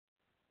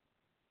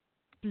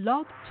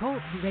Blog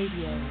Talk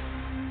Radio.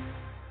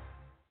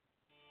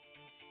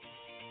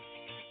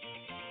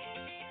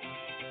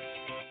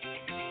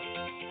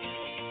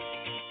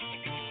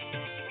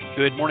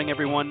 Good morning,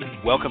 everyone.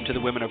 Welcome to the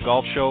Women of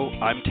Golf Show.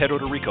 I'm Ted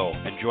Odorico,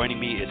 and joining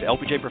me is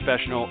LPGA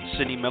professional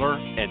Cindy Miller,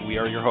 and we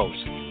are your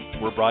hosts.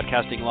 We're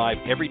broadcasting live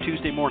every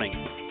Tuesday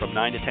morning from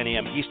 9 to 10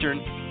 a.m.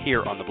 Eastern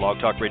here on the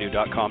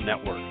blogtalkradio.com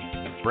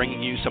network,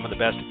 bringing you some of the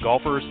best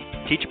golfers,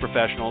 teacher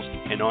professionals,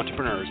 and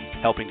entrepreneurs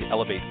helping to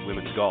elevate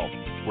women's golf.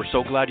 We're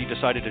so glad you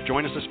decided to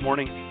join us this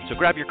morning, so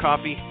grab your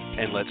coffee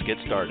and let's get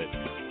started.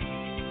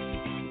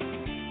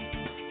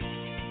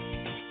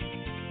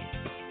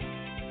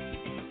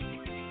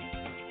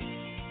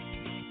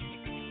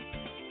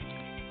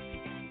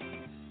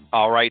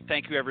 All right.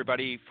 Thank you,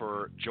 everybody,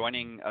 for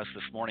joining us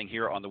this morning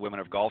here on the Women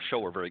of Golf Show.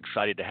 We're very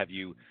excited to have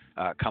you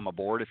come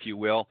aboard, if you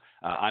will.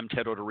 I'm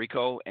Ted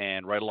Odorico,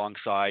 and right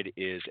alongside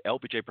is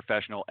LPGA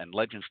professional and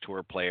Legends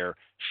Tour player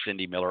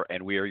Cindy Miller,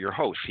 and we are your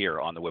hosts here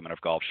on the Women of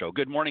Golf Show.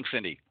 Good morning,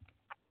 Cindy.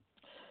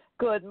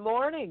 Good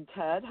morning,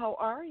 Ted. How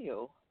are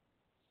you?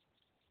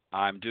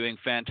 I'm doing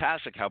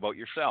fantastic. How about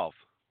yourself?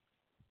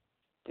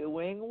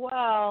 Doing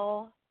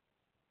well.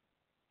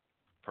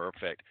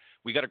 Perfect.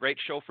 We got a great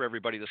show for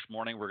everybody this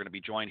morning. We're going to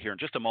be joined here in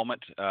just a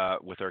moment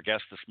with our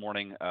guest this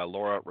morning,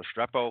 Laura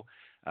Restrepo.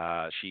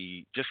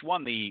 She just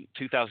won the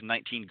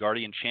 2019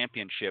 Guardian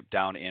Championship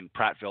down in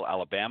Prattville,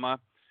 Alabama,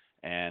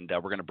 and we're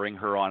going to bring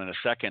her on in a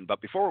second.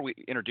 But before we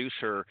introduce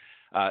her,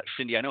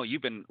 Cindy, I know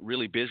you've been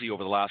really busy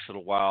over the last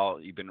little while.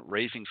 You've been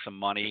raising some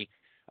money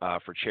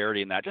for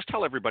charity and that. Just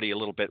tell everybody a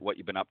little bit what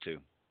you've been up to.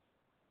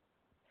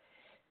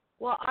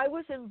 Well, I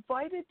was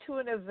invited to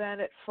an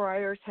event at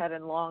Friar's Head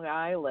in Long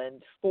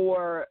Island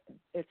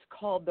it's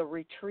called the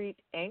Retreat,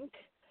 Inc.,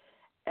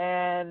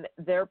 and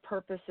their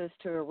purpose is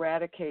to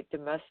eradicate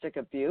domestic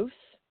abuse.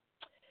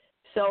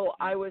 So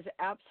I was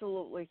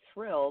absolutely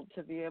thrilled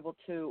to be able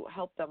to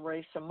help them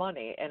raise some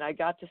money, and I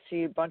got to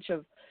see a bunch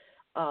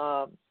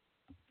of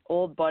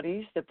old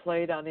buddies that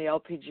played on the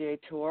LPGA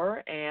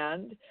Tour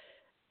and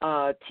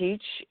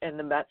teach in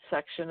the Met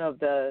section of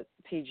the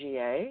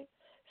PGA.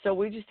 So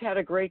we just had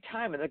a great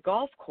time. And the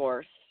golf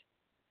course,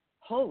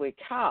 holy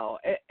cow,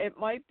 it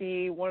might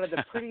be one of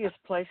the prettiest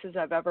places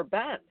I've ever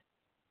been.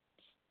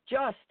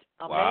 Just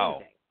amazing.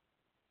 Wow.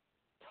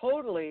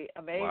 Totally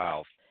amazing.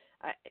 Wow.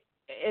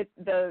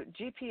 The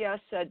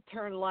GPS said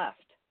turn left.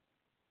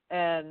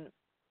 And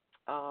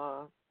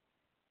my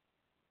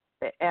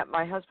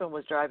husband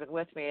was driving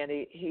with me, and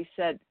he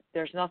said,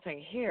 there's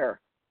nothing here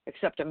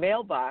except a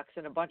mailbox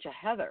and a bunch of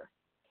heather.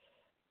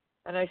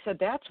 And I said,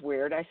 that's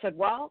weird. I said,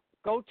 well,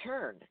 go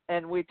turn.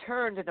 And we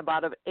turned in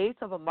about an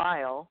eighth of a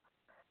mile.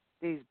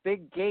 These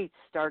big gates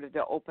started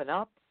to open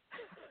up.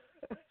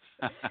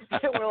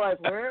 And we're like,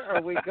 where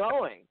are we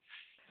going?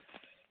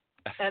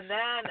 And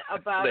then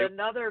about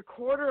another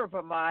quarter of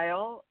a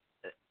mile,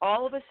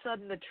 all of a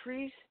sudden the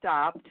trees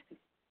stopped,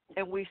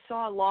 and we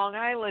saw Long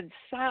Island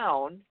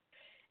Sound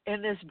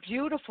and this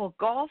beautiful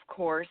golf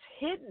course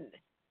hidden.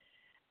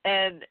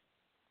 And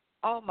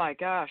oh my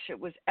gosh, it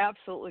was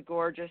absolutely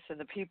gorgeous, and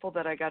the people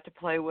that I got to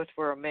play with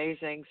were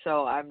amazing.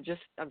 So I'm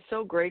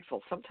so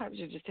grateful. Sometimes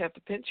you just have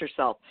to pinch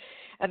yourself.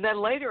 And then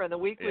later in the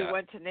week, we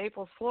went to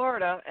Naples,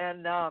 Florida,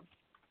 and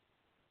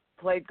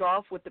played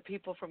golf with the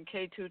people from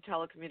K2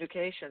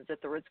 Telecommunications at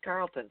the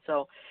Ritz-Carlton.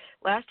 So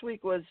last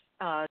week was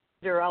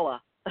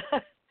Cinderella.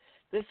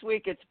 This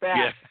week it's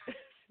back.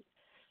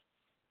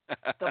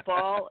 Yeah. The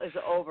ball is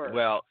over.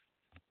 Well,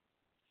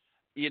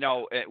 you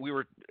know, we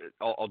were,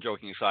 all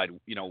joking aside,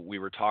 you know, we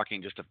were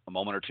talking just a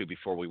moment or two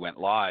before we went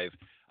live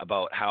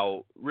about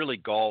how really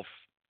golf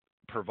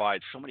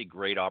provides so many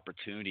great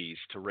opportunities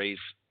to raise,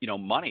 you know,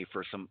 money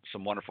for some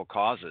wonderful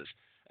causes.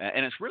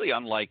 And it's really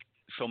unlike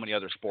so many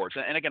other sports.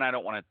 And again, I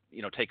don't want to,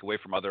 you know, take away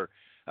from other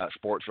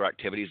sports or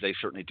activities. They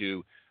certainly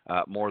do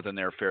more than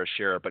their fair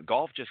share. But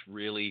golf just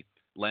really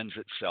lends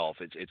itself.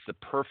 It's the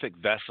perfect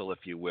vessel, if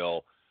you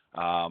will,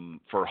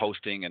 for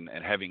hosting and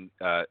having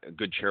a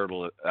good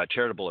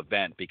charitable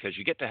event, because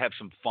you get to have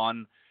some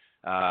fun.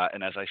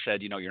 And as I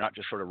said, you know, you're not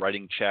just sort of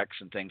writing checks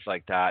and things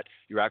like that.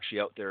 You're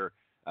actually out there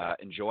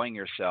enjoying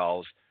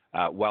yourselves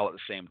while at the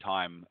same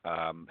time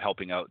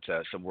helping out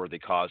some worthy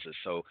causes.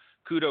 So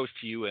kudos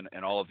to you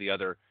and all of the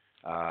other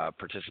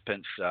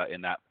participants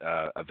in that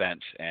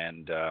event.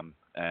 And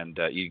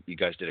you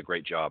guys did a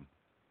great job.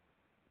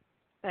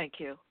 Thank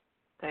you.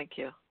 Thank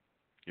you.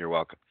 You're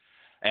welcome.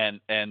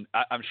 And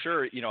I'm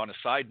sure, you know, on a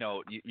side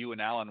note, you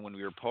and Alan, when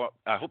we were,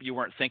 I hope you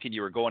weren't thinking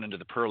you were going into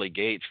the pearly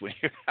gates.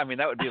 I mean,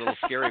 that would be a little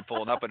scary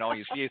pulling up and all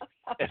you see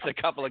is a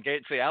couple of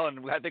gates. Say,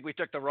 Alan, I think we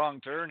took the wrong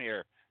turn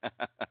here.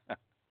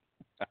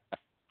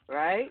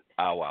 Right?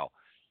 Oh, wow.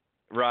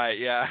 Right.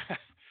 Yeah.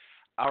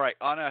 All right.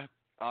 On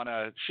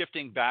a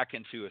shifting back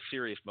into a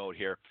serious mode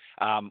here,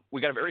 we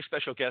got a very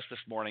special guest this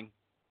morning.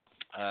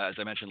 As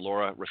I mentioned,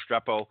 Laura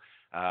Restrepo.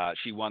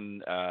 She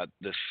won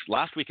this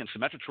last week in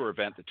Symetra Tour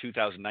event, the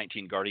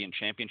 2019 Guardian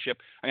Championship.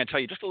 I'm going to tell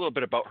you just a little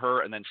bit about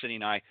her, and then Cindy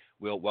and I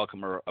will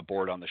welcome her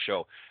aboard on the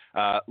show.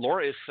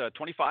 Laura is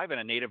 25 and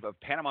a native of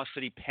Panama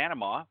City,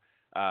 Panama.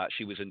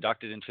 She was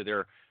inducted into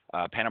their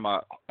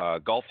Panama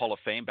Golf Hall of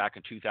Fame back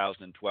in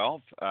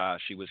 2012.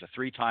 She was a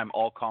three-time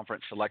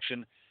all-conference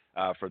selection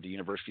for the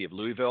University of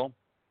Louisville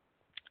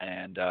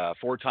and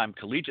four-time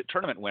collegiate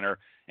tournament winner,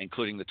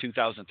 including the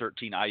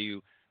 2013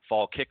 IU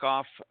Fall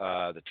Kickoff,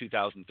 the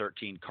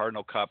 2013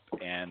 Cardinal Cup,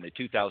 and the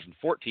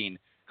 2014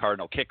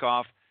 Cardinal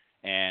Kickoff,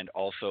 and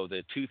also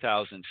the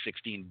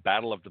 2016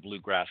 Battle of the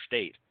Bluegrass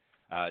State.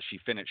 She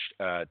finished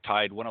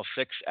tied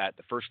 106 at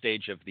the first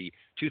stage of the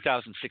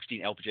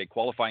 2016 LPGA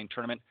qualifying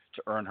tournament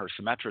to earn her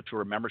Symetra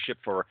Tour membership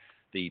for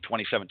the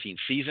 2017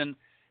 season,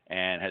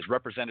 and has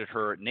represented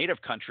her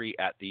native country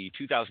at the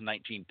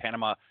 2019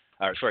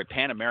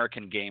 Pan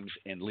American Games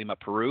in Lima,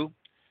 Peru.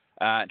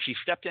 She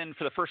stepped in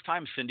for the first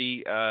time,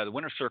 Cindy, the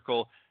winner's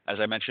circle, as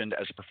I mentioned,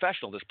 as a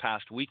professional this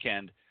past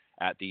weekend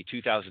at the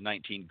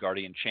 2019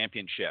 Guardian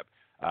Championship.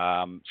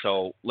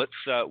 So let's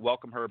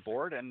welcome her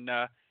aboard and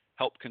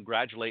help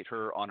congratulate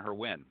her on her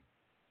win.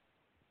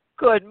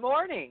 Good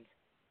morning.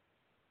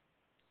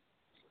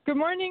 Good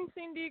morning,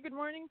 Cindy. Good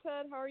morning,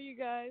 Ted. How are you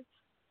guys?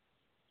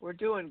 We're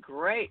doing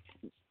great.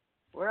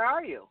 Where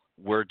are you?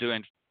 We're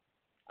doing.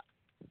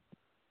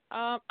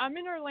 I'm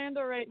in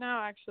Orlando right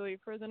now, actually,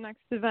 for the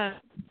next event.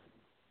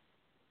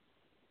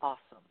 Awesome.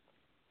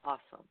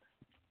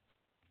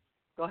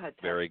 Go ahead,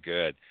 Ted. Very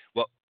good.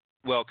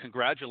 Well,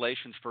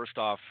 congratulations first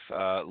off,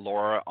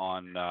 Laura,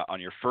 on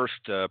your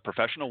first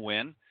professional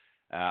win.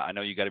 I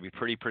know you got to be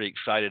pretty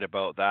excited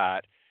about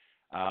that.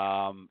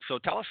 So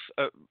tell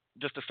us,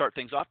 just to start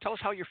things off, tell us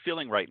how you're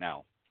feeling right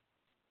now.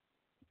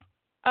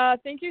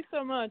 Thank you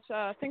so much.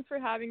 Thanks for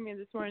having me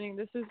this morning.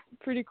 This is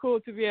pretty cool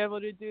to be able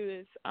to do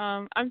this.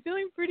 I'm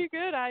feeling pretty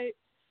good. I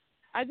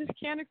just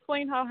can't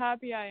explain how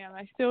happy I am.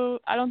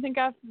 I don't think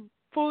I've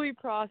fully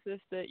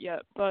processed it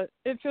yet, but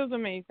it feels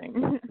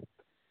amazing.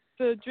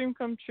 It's a dream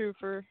come true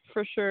for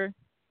sure.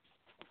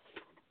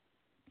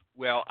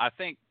 Well, I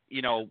think,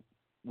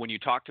 when you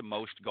talk to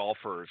most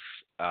golfers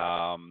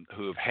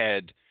who have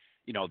had,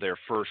 their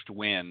first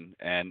win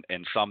and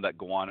some that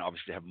go on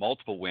obviously to have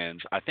multiple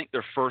wins, I think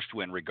their first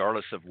win,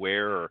 regardless of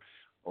where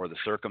or the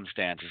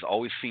circumstances,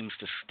 always seems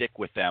to stick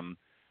with them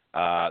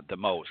the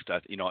most.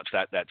 It's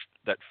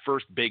that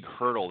first big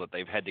hurdle that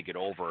they've had to get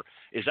over.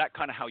 Is that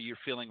kind of how you're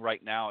feeling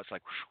right now? It's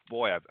like,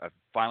 boy, I've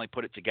finally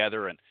put it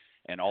together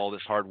and all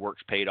this hard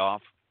work's paid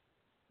off?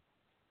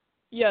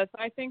 Yes,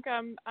 I think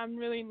I'm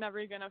really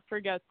never gonna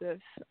forget this.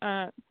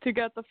 To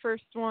get the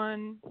first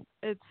one,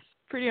 it's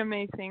pretty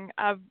amazing.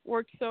 I've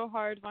worked so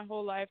hard my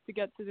whole life to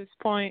get to this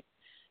point,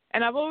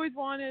 and I've always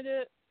wanted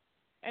it.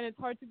 And it's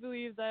hard to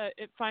believe that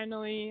it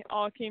finally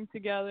all came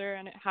together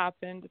and it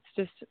happened.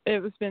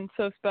 It's been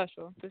so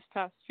special this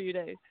past few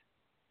days.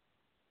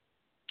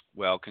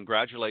 Well,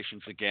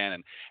 congratulations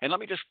again, and let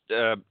me just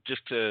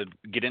to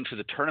get into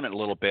the tournament a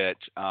little bit.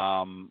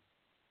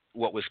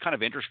 What was kind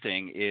of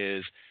interesting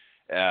is.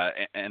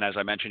 And as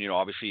I mentioned,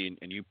 obviously,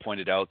 and you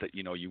pointed out that,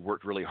 you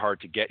worked really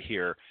hard to get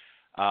here.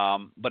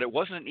 But it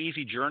wasn't an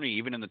easy journey,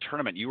 even in the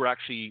tournament. You were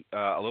actually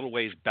a little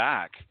ways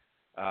back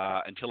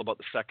until about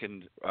the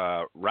second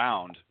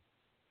round.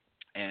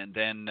 And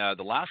then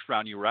the last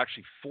round, you were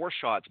actually 4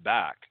 shots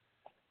back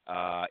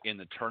in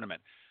the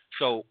tournament.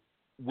 So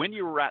when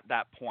you were at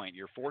that point,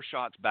 you're 4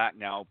 shots back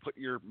now, put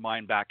your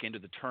mind back into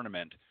the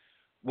tournament.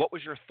 What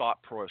was your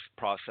thought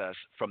process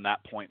from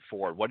that point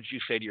forward? What did you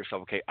say to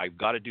yourself, okay, I've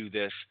got to do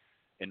this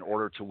in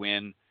order to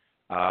win,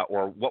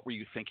 or what were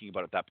you thinking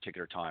about at that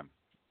particular time?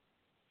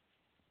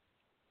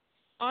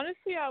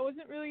 Honestly, I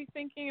wasn't really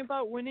thinking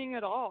about winning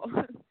at all.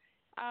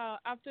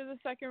 After the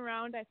second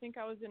round, I think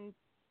I was in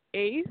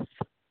 8th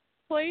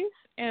place,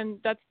 and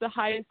that's the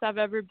highest I've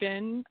ever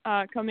been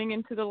coming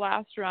into the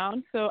last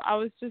round. So I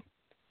was just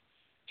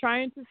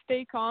trying to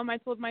stay calm. I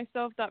told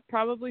myself that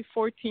probably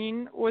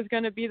 14 was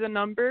going to be the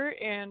number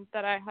and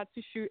that I had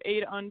to shoot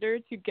 8 under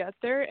to get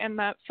there, and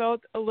that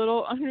felt a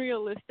little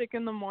unrealistic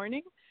in the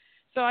morning.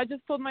 So I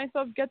just told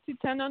myself, get to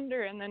 10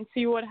 under and then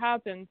see what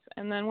happens.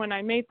 And then when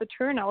I made the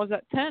turn, I was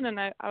at 10, and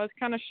I was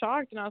kind of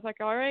shocked, and I was like,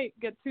 all right,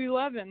 get to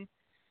 11,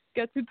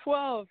 get to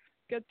 12,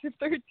 get to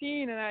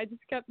 13, and I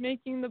just kept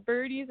making the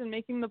birdies and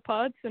making the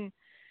putts, and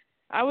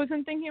I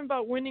wasn't thinking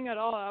about winning at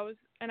all.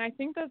 And I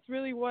think that's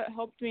really what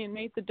helped me and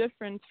made the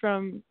difference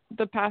from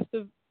the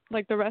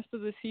the rest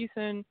of the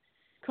season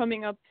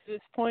coming up to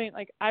this point.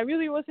 Like, I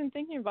really wasn't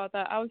thinking about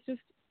that. I was just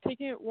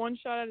taking it one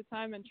shot at a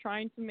time and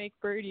trying to make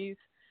birdies,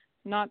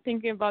 not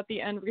thinking about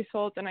the end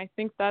result. And I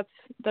think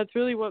that's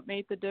really what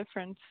made the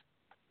difference.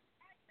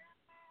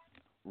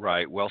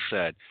 Right. Well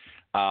said.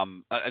 I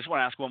just want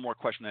to ask one more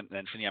question, and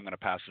then Cindy, I'm going to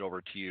pass it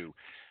over to you.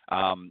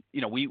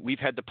 We've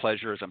had the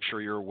pleasure, as I'm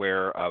sure you're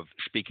aware, of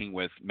speaking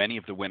with many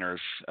of the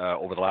winners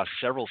over the last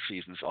several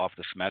seasons off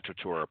the Symetra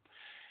Tour.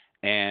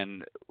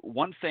 And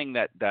one thing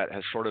that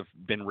has sort of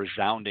been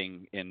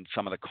resounding in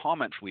some of the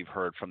comments we've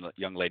heard from the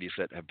young ladies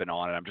that have been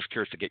on, and I'm just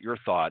curious to get your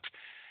thoughts,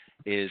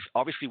 is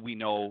obviously we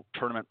know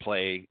tournament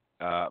play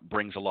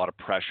brings a lot of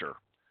pressure.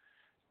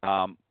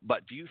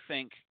 But do you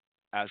think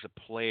as a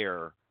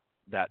player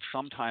that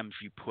sometimes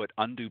you put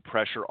undue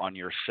pressure on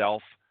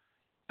yourself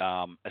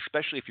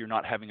especially if you're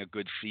not having a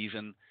good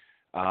season,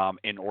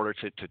 in order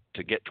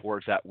to get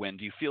towards that win?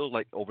 Do you feel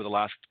like over the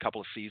last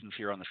couple of seasons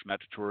here on the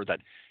Symetra Tour that,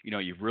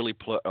 you've really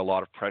put a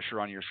lot of pressure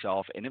on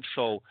yourself? And if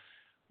so,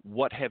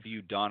 what have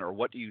you done, or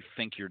what do you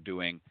think you're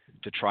doing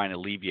to try and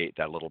alleviate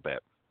that a little bit?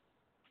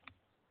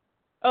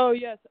 Oh,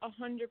 yes,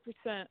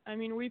 100%. I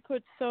mean, we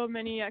put so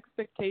many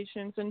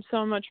expectations and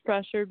so much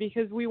pressure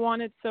because we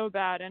want it so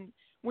bad. And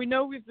we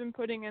know we've been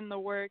putting in the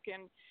work,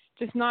 and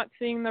just not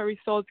seeing the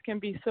results can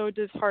be so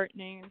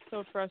disheartening and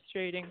so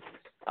frustrating.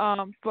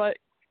 But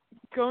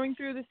going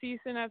through the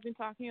season, I've been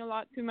talking a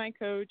lot to my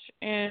coach,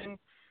 and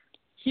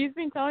he's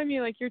been telling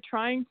me, like, you're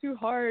trying too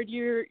hard,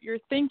 you're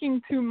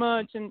thinking too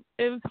much, and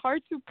it was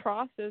hard to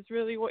process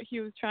really what he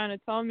was trying to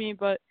tell me,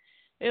 but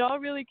it all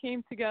really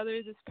came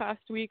together this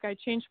past week. I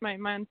changed my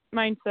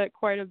mindset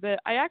quite a bit.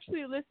 I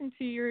actually listened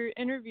to your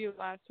interview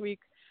last week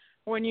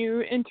when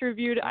you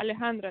interviewed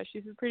Alejandra.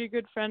 She's a pretty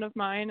good friend of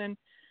mine, and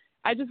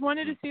I just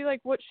wanted to see,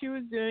 like, what she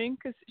was doing,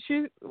 because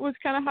she was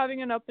kind of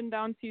having an up and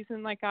down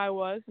season like I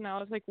was, and I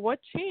was like, what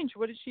changed?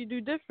 What did she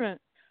do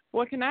different?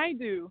 What can I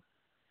do?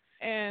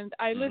 And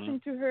I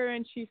listened to her,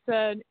 and she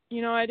said,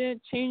 I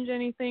didn't change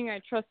anything. I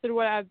trusted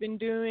what I've been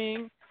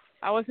doing.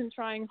 I wasn't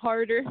trying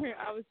harder.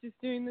 I was just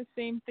doing the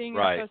same thing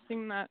and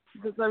trusting that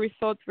the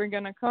results were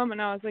going to come.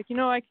 And I was like,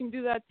 I can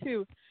do that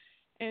too.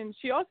 And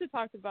she also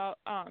talked about,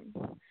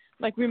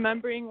 like,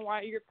 remembering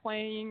why you're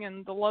playing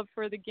and the love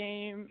for the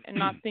game and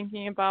not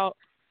thinking about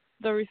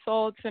the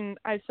results. And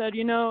I said,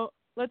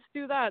 let's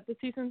do that. The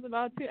season's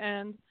about to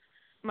end.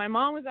 My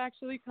mom was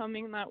actually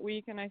coming that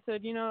week, and I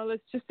said,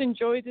 let's just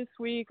enjoy this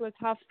week. Let's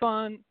have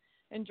fun,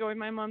 enjoy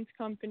my mom's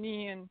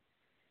company.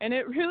 And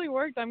it really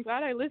worked. I'm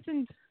glad I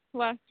listened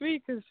last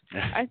week, because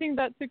I think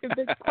that took a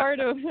big part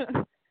of it.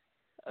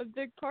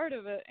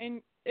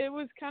 And it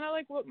was kind of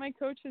like what my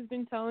coach has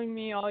been telling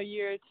me all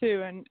year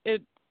too, and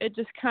it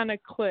just kind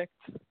of clicked.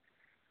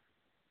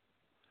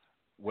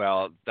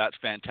 Well, that's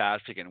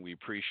fantastic, and we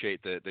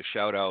appreciate the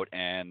shout out,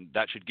 and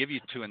that should give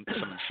you some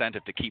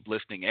incentive to keep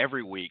listening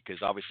every week,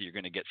 because obviously you're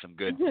going to get some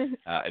good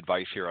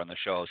advice here on the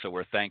show. So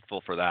we're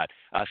thankful for that.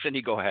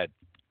 Cindy, go ahead.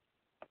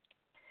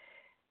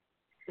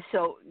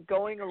 So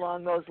going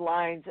along those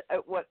lines,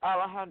 what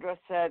Alejandra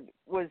said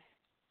was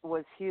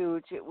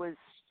huge. It was,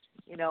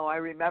 I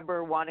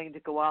remember wanting to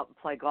go out and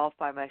play golf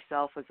by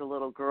myself as a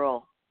little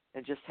girl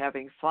and just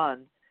having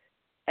fun.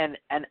 And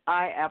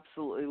I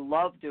absolutely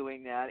love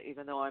doing that,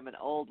 even though I'm an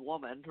old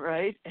woman,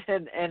 right?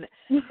 And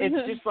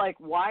it's just like,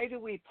 why do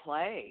we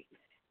play?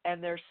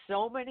 And there's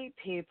so many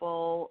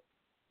people,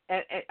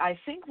 and I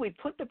think we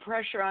put the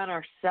pressure on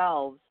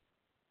ourselves,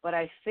 but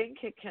I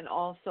think it can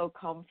also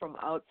come from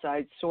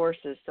outside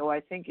sources. So I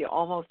think you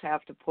almost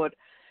have to put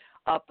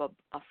up a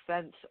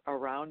fence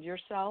around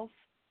yourself.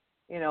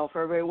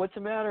 For everybody, what's the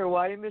matter?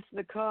 Why are you missing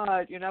the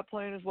cut? You're not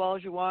playing as well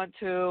as you want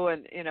to.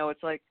 And,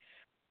 it's like,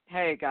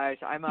 hey, guys,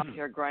 I'm up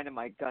here grinding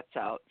my guts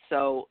out.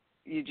 So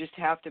you just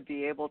have to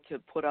be able to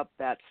put up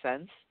that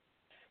fence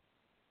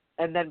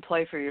and then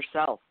play for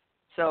yourself.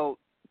 So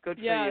good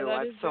for you.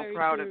 I'm so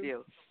proud of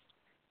you.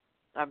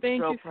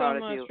 Thank you so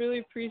much. Really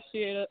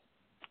appreciate it.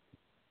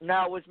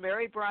 Now, was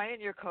Mary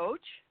Bryan your coach?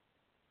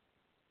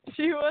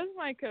 She was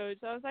my coach.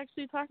 I was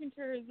actually talking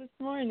to her this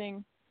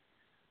morning.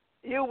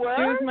 You were?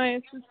 She was my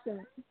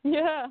assistant.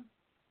 Yeah.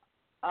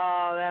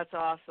 Oh, that's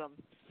awesome.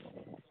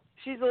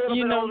 She's a little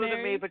bit older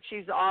than me, but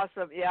she's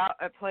awesome. Yeah,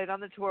 I played on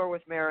the tour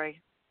with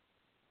Mary.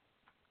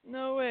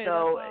 No way.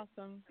 So, that's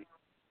awesome.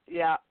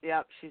 Yeah,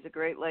 she's a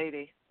great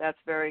lady. That's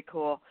very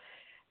cool.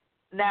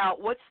 Now,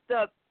 what's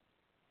the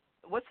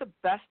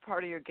best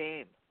part of your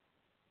game?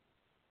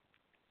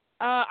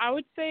 I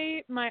would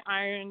say my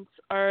irons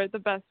are the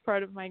best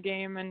part of my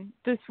game, and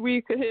this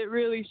week it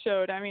really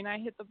showed. I mean, I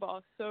hit the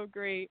ball so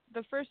great.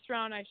 The first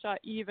round I shot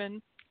even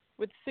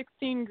with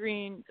 16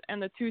 greens, and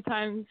the 2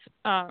 times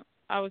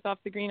I was off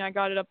the green, I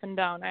got it up and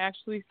down. I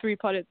actually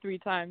 3-putted 3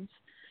 times.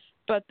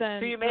 But then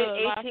so you made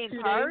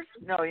 18 pars?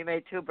 No, you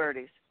made 2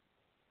 birdies.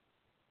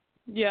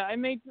 Yeah, I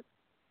made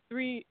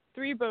three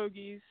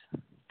bogeys,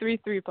 3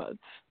 3-putts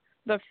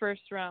the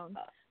first round.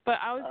 But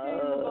I was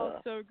hitting the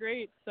ball so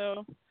great,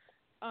 so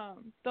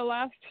the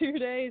last 2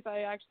 days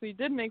I actually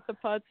did make the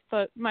putts,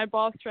 but my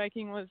ball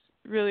striking was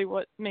really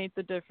what made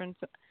the difference.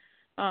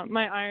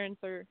 My irons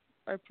are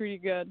pretty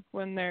good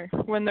when they're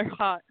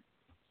hot.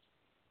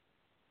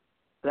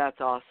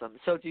 That's awesome.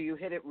 So do you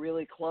hit it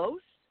really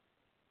close?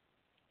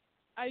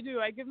 I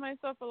do. I give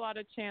myself a lot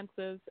of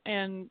chances,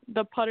 and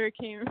the putter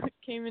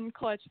came in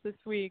clutch this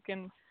week,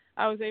 and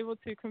I was able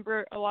to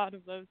convert a lot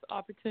of those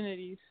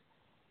opportunities.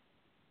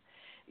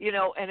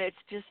 And it's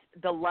just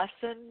the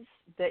lessons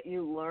that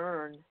you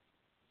learn.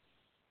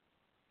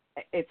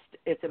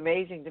 It's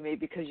amazing to me,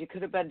 because you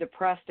could have been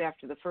depressed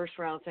after the first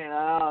round saying,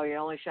 oh, you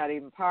only shot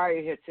even par,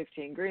 you hit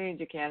 16 greens,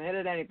 you can't hit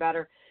it any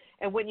better.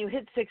 And when you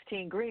hit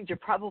 16 greens, you're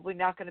probably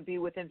not going to be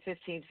within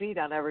 15 feet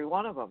on every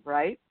one of them,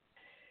 right?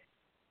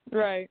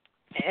 Right.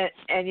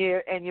 And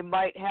you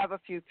might have a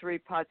few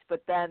 3-putts,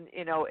 but then,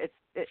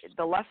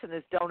 the lesson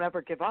is don't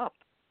ever give up,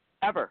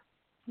 ever.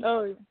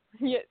 Oh,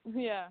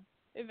 yeah.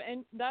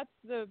 That's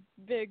the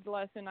big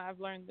lesson I've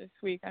learned this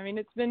week. I mean,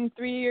 it's been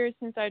 3 years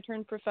since I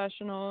turned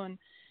professional, and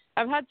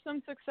I've had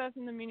some success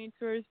in the mini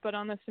tours, but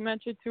on the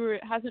Symetra tour,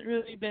 it hasn't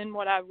really been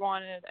what I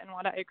wanted and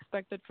what I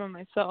expected from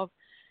myself.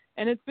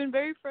 And it's been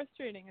very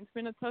frustrating. It's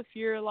been a tough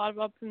year, a lot of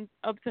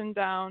ups and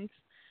downs,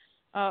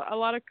 a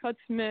lot of cuts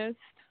missed,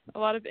 a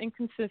lot of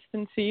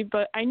inconsistency.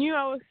 But I knew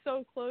I was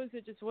so close,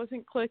 it just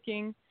wasn't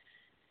clicking.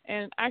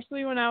 And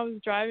actually, when I was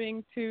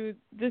driving to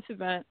this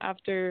event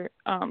after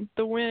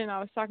the win,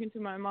 I was talking to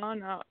my mom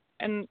now,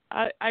 and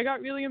I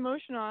got really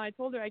emotional. I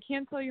told her, I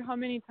can't tell you how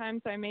many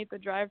times I made the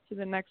drive to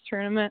the next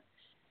tournament,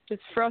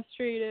 just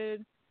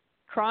frustrated,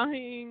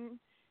 crying,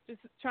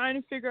 just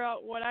trying to figure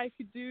out what I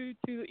could do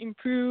to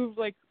improve,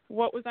 like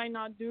what was I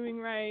not doing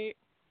right,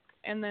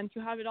 and then to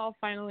have it all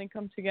finally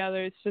come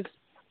together, it's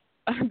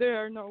just, there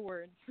are no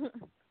words.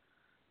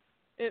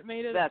 It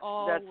made it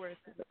all worth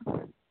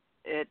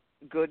it.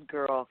 Good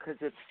girl, because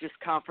it's just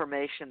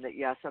confirmation that,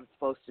 yes, I'm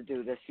supposed to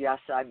do this. Yes,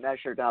 I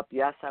measured up.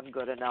 Yes, I'm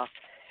good enough.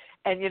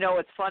 And,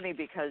 it's funny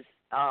because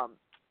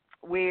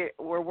we're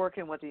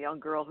working with a young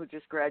girl who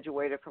just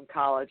graduated from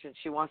college, and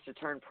she wants to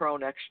turn pro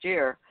next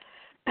year.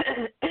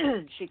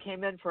 She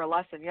came in for a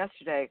lesson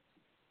yesterday,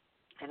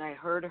 and I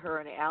heard her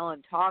and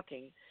Alan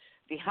talking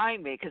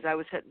behind me because I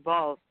was hitting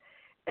balls.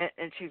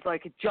 And she's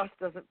like, it just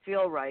doesn't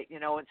feel right,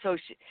 and so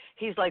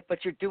he's like,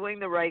 but you're doing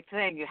the right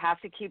thing. You have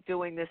to keep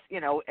doing this,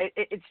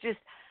 it's just,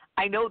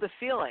 I know the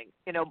feeling,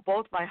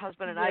 both my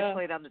husband and I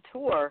played on the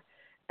tour,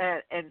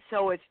 and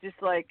so it's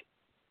just like,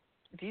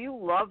 do you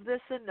love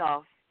this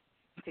enough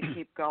to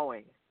keep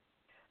going?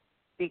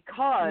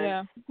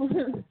 Because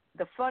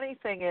the funny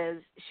thing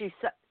is,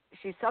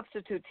 she's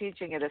substitute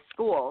teaching at a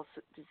school,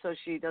 so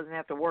she doesn't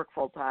have to work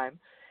full time,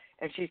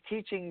 and she's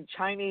teaching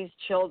Chinese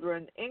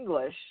children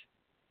English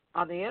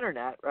on the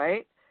internet,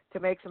 right, to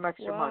make some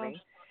extra money.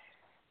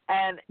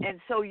 And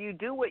so you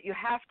do what you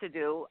have to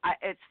do.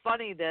 It's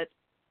funny that,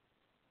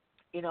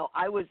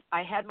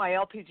 I had my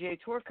LPGA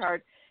tour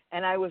card,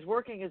 and I was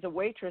working as a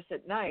waitress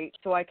at night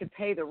so I could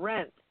pay the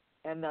rent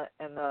and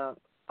the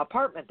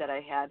apartment that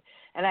I had.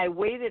 And I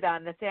waited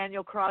on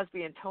Nathaniel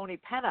Crosby and Tony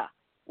Penna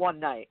one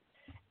night.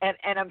 And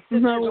I'm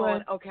sitting there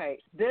going, okay,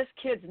 this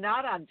kid's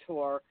not on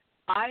tour.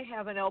 I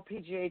have an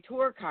LPGA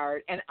tour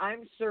card, and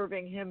I'm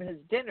serving him his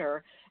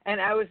dinner.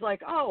 And I was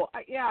like,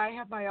 I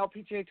have my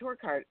LPGA tour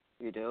card.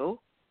 You do?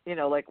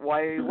 Why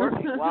are you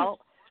working? Well,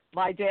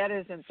 my dad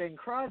isn't Bing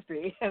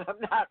Crosby, and I'm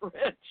not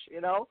rich,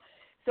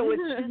 So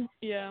it's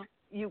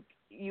just,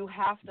 you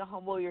have to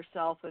humble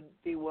yourself and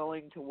be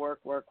willing to work.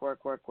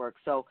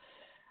 So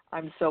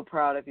I'm so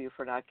proud of you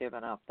for not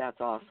giving up. That's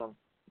awesome.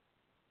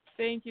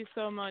 Thank you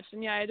so much.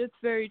 And, it's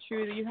very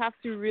true that you have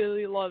to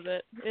really love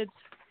it.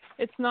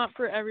 It's not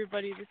for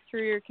everybody. This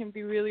career can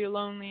be really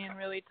lonely and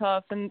really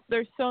tough, and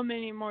there's so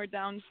many more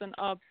downs than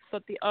ups,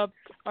 but the ups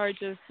are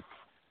just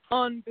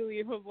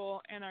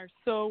unbelievable and are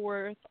so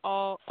worth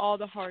all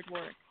the hard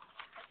work.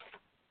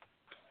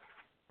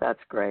 That's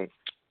great.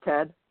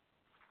 Ted?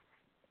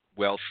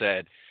 Well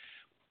said.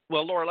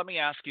 Well, Laura, let me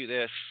ask you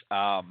this.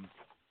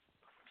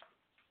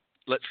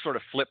 Let's sort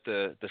of flip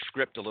the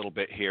script a little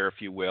bit here, if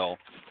you will.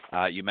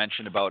 You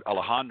mentioned about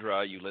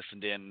Alejandra. You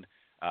listened in.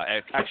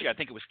 Actually, I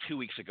think it was 2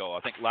 weeks ago. I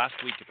think last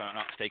week, if I'm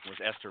not mistaken, was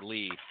Esther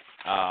Lee.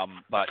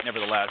 But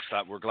nevertheless,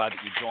 we're glad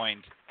that you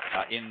joined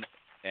in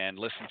and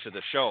listened to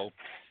the show.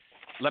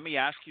 Let me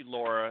ask you,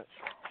 Laura,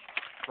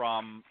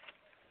 from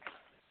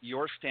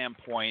your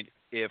standpoint,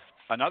 if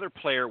another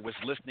player was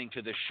listening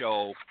to this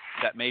show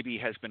that maybe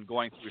has been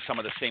going through some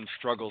of the same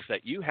struggles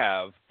that you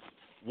have,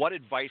 what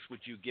advice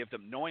would you give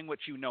them? Knowing what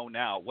you know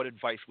now, what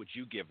advice would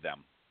you give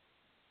them?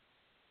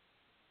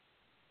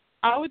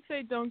 I would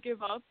say don't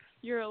give up.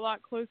 You're a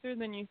lot closer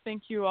than you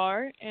think you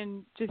are,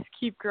 and just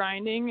keep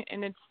grinding,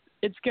 and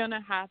it's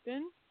gonna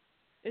happen.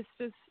 It's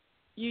just,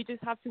 you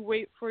just have to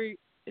wait for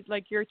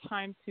your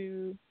time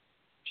to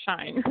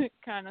shine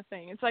kind of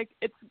thing. It's like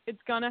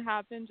it's gonna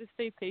happen. Just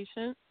stay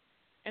patient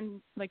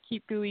and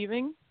keep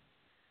believing,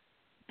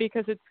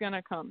 because it's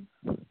gonna come.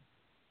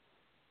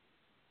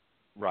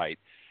 Right.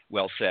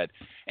 Well said.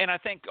 And I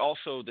think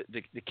also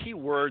the key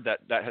word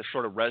that has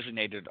sort of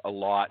resonated a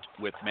lot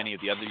with many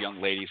of the other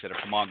young ladies that have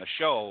come on the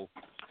show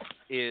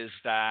is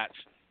that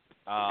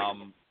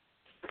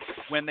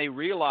when they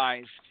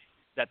realized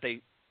that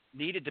they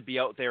needed to be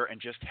out there and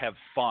just have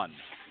fun,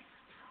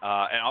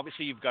 and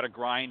obviously you've got to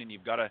grind and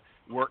you've got to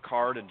work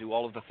hard and do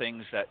all of the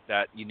things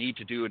that you need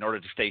to do in order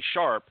to stay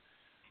sharp.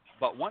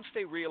 But once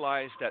they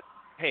realized that,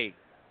 hey,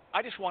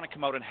 I just want to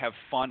come out and have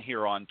fun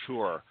here on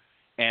tour,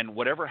 and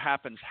whatever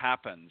happens,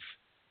 happens.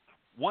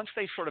 Once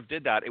they sort of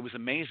did that, it was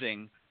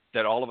amazing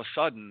that all of a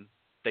sudden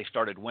they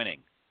started winning.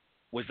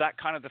 Was that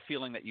kind of the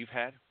feeling that you've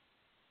had?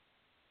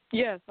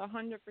 Yes,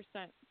 100%.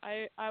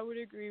 I would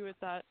agree with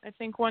that. I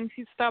think once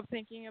you stop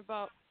thinking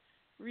about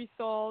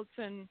results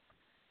and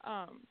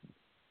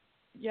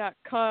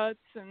cuts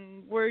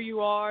and where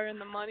you are in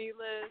the money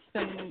list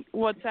and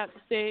what's at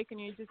stake, and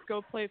you just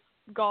go play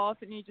golf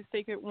and you just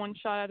take it one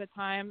shot at a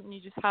time and you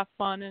just have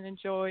fun and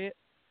enjoy it,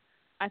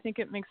 I think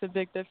it makes a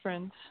big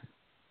difference.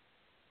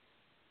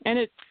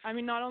 And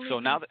not only so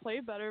do now you that, play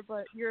better,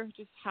 but you're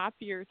just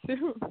happier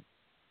too.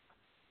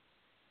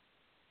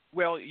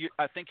 well,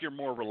 I think you're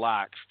more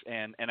relaxed,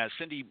 and as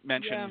Cindy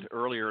mentioned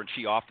earlier, and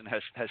she often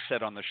has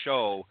said on the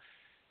show,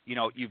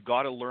 you've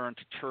got to learn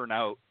to turn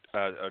off,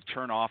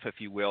 if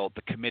you will,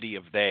 the committee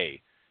of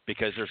they,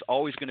 because there's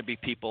always going to be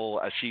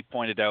people, as she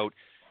pointed out,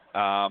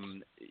 well,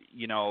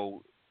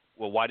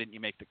 why didn't you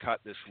make the cut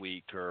this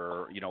week,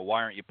 or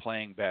why aren't you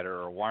playing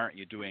better, or why aren't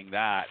you doing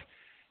that?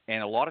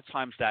 And a lot of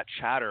times that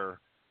chatter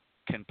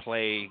can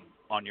play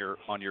on your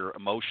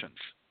emotions.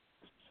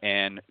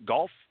 And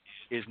golf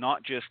is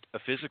not just a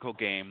physical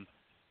game,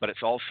 but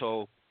it's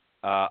also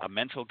a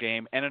mental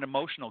game and an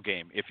emotional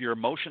game. If your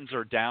emotions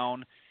are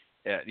down,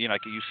 like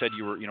you said,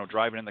 you were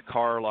driving in the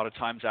car a lot of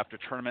times after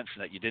tournaments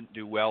and that you didn't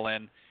do well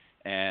in,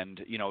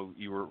 and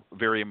you were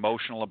very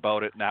emotional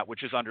about it, and that,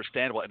 which is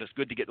understandable, and it's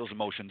good to get those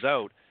emotions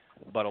out.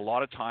 But a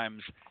lot of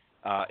times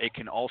it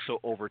can also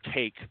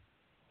overtake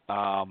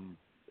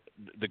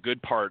the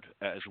good part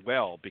as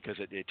well, because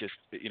it just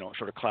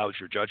sort of clouds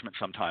your judgment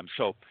sometimes.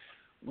 So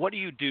what do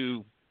you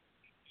do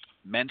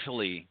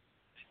mentally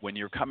when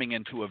you're coming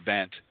into an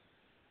event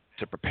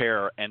to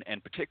prepare, and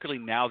particularly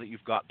now that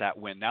you've got that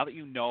win, now that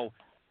you know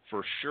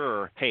for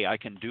sure, hey, I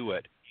can do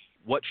it,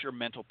 what's your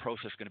mental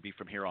process going to be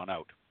from here on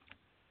out?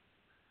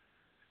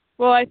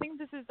 Well, I think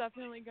this is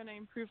definitely going to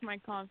improve my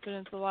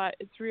confidence a lot.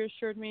 It's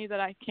reassured me that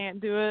I can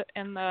do it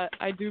and that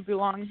I do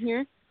belong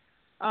here.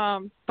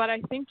 But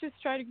I think just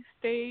try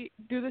to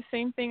do the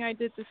same thing I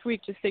did this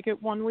week. Just take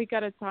it 1 week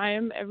at a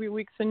time. Every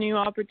week's a new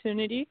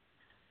opportunity,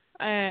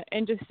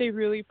 and just stay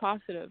really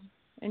positive.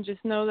 And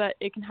just know that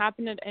it can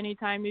happen at any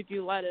time if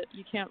you let it.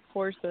 You can't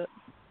force it.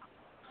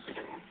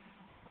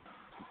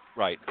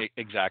 Right,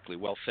 exactly.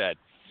 Well said.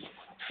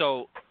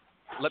 So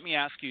let me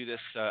ask you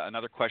this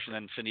another question,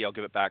 and Cindy, I'll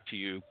give it back to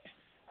you.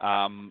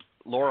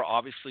 Laura,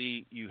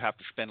 obviously you have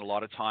to spend a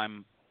lot of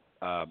time,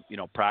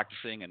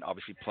 practicing and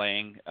obviously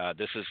playing.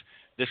 This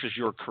is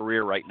your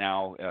career right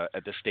now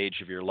at this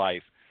stage of your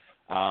life.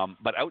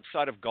 But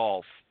outside of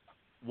golf,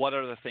 what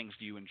other things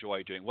do you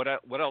enjoy doing? What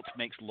else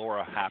makes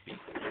Laura happy?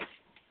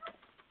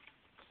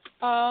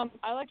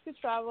 I like to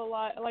travel a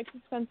lot. I like to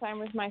spend time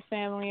with my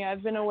family.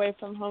 I've been away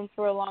from home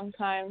for a long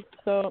time,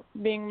 so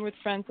being with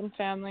friends and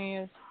family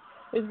is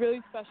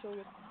really special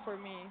for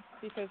me,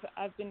 because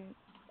I've been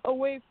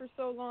away for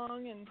so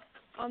long and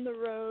on the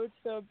road.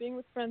 So being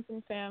with friends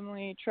and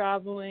family,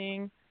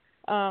 traveling,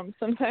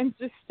 sometimes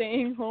just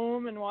staying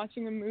home and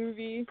watching a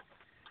movie,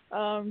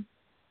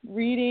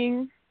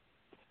 reading,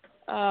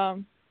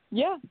 that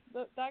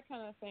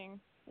kind of thing,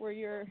 where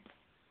you're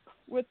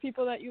with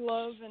people that you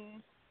love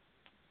and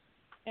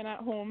at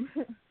home.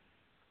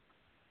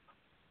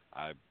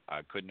 I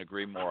couldn't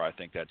agree more. I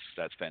think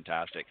that's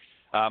fantastic.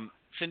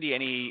 Cindy,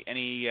 any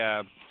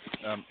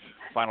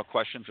final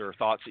questions or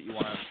thoughts that you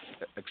want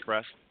to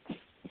express?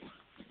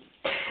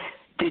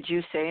 Did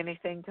you say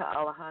anything to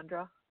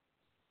Alejandra?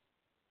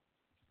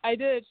 I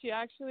did. She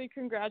actually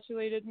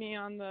congratulated me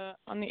on the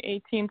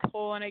 18th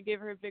hole, and I gave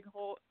her a big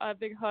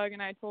hug,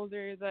 and I told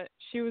her that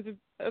she was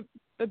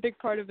a big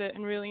part of it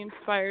and really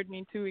inspired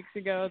me 2 weeks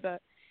ago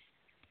that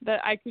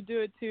I could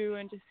do it too,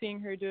 and just seeing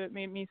her do it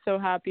made me so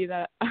happy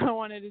that I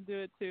wanted to do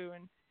it too,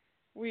 and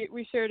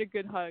we shared a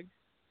good hug.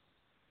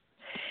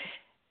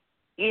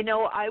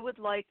 I would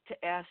like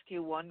to ask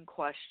you one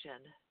question,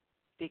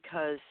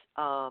 because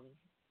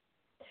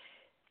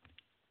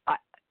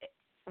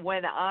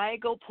when I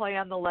go play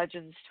on the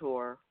Legends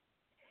Tour,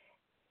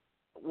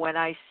 when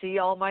I see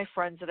all my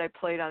friends that I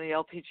played on the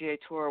LPGA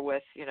Tour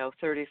with,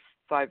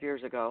 35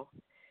 years ago,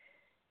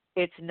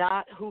 it's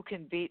not who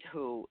can beat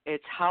who.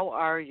 It's how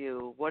are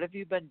you? What have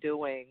you been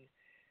doing?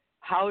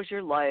 How's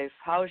your life?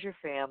 How's your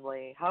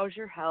family? How's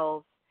your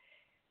health?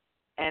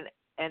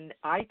 And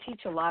I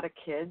teach a lot of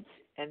kids,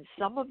 and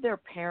some of their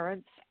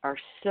parents are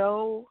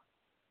so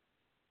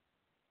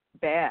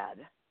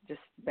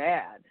just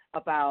bad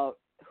about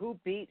who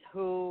beat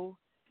who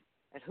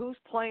and who's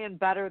playing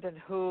better than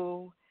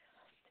who.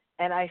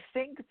 And I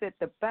think that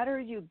the better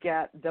you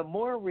get, the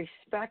more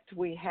respect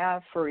we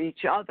have for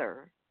each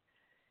other,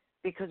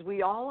 because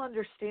we all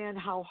understand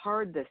how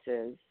hard this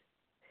is.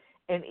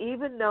 And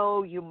even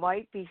though you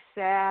might be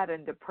sad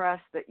and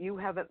depressed that you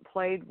haven't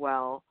played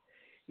well,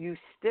 you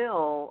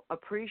still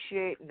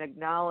appreciate and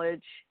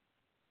acknowledge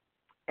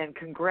and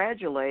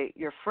congratulate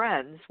your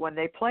friends when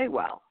they play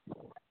well.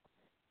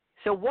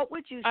 So what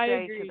would you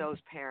say to those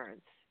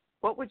parents?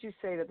 What would you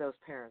say to those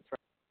parents?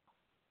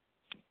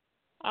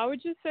 I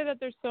would just say that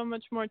there's so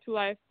much more to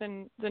life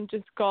than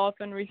just golf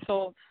and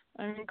results.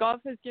 I mean,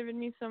 golf has given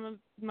me some of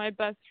my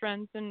best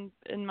friends in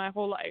my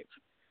whole life.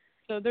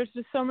 So there's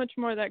just so much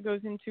more that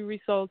goes into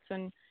results,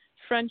 and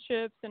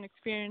friendships and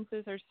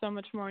experiences are so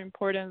much more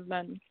important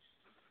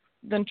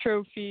than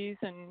trophies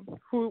and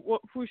who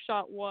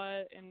shot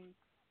what. And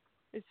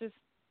it's just,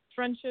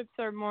 friendships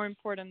are more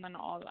important than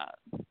all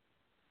that.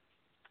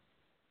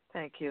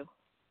 Thank you.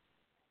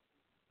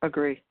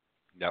 Agree.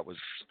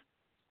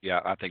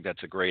 I think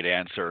that's a great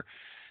answer.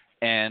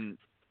 And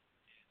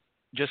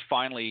just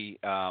finally,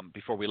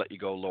 before we let you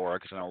go, Laura,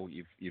 because I know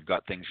you've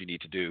got things you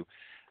need to do.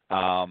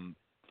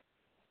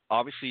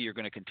 Obviously, you're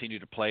going to continue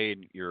to play,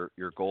 and your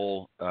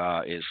goal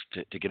is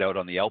to get out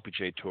on the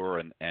LPGA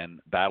tour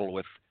and battle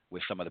with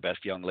some of the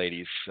best young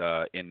ladies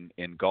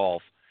in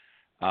golf.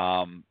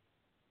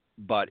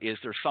 But is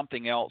there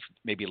something else,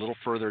 maybe a little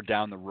further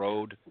down the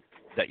road,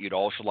 that you'd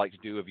also like to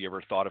do? Have you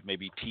ever thought of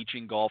maybe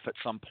teaching golf at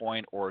some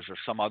point, or is there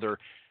some other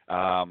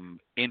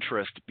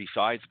interest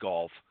besides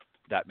golf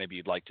that maybe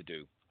you'd like to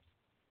do?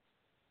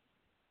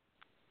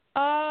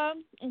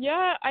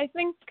 Yeah, I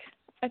think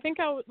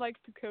I would like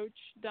to coach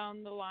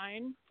down the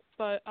line,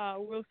 but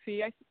we'll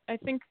see. I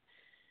think,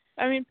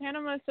 I mean,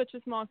 Panama is such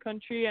a small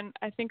country, and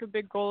I think a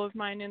big goal of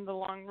mine in the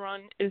long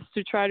run is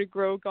to try to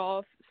grow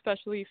golf,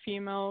 especially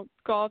female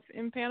golf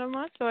in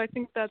Panama. So I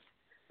think that's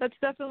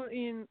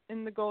definitely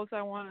in the goals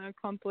I want to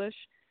accomplish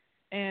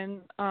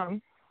and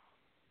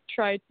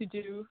try to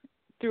do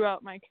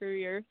throughout my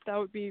career. That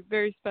would be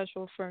very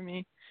special for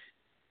me.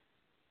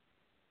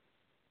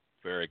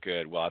 Very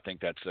good. Well, I think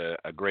that's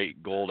a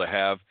great goal to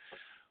have.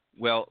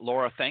 Well,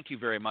 Laura, thank you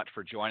very much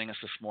for joining us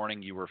this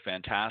morning. You were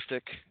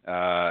fantastic.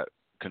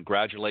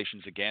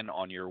 Congratulations again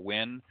on your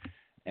win,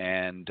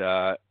 and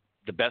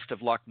the best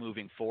of luck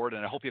moving forward.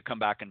 And I hope you'll come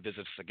back and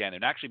visit us again.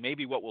 And actually,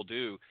 maybe what we'll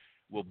do,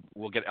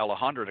 we'll get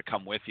Alejandra to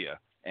come with you,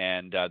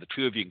 and the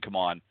two of you can come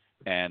on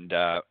and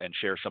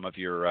share some of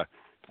your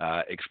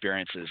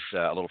experiences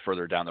a little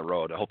further down the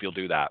road. I hope you'll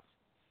do that.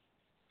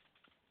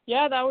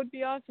 Yeah, that would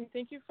be awesome.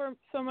 Thank you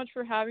so much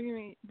for having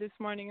me this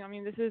morning. I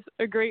mean, this is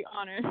a great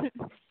honor.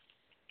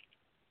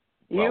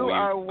 You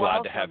are glad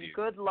welcome. to have you.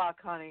 Good luck,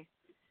 honey.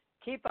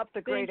 Keep up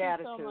the great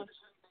attitude. Thank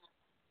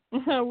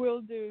you so much.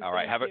 Will do. All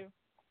right. Thank you.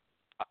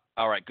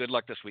 All right. Good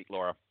luck this week,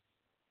 Laura.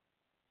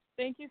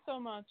 Thank you so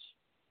much.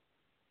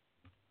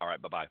 All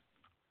right. Bye-bye.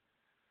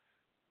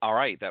 All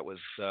right. That was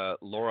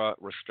Laura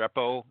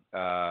Restrepo,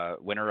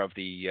 winner of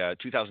the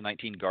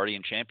 2019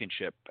 Guardian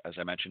Championship, as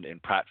I mentioned, in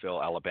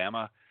Prattville,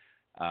 Alabama.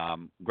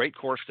 Great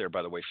course there,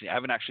 by the way. See, I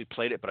haven't actually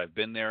played it, but I've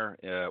been there.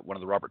 One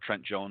of the Robert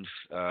Trent Jones,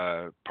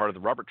 part of the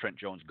Robert Trent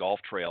Jones Golf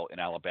Trail in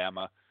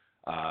Alabama.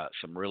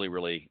 Some really,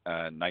 really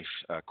nice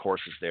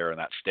courses there in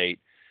that state.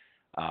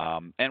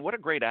 And what a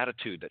great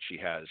attitude that she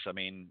has. I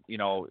mean, you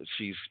know,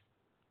 she's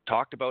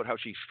talked about how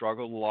she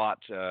struggled a lot,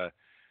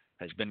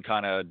 has been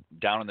kind of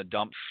down in the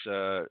dumps,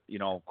 you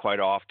know, quite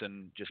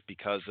often just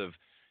because of,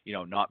 you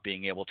know, not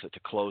being able to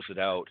close it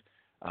out.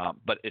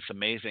 But it's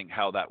amazing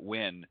how that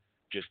win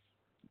just,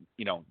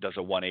 you know, does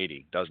a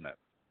 180, doesn't it?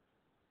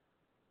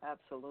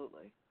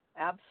 Absolutely.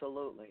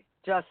 Absolutely.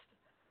 Just,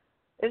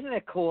 isn't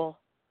it cool?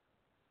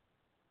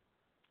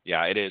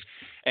 Yeah, it is.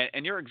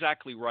 And you're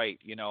exactly right.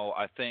 You know,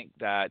 I think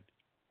that,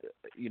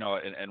 you know,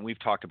 and we've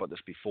talked about this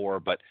before,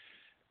 but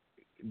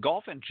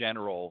golf in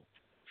general,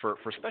 for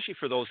especially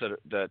for those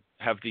that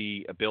have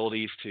the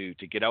abilities to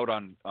get out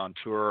on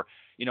tour,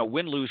 you know,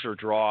 win, lose, or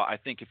draw, I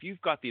think if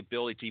you've got the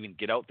ability to even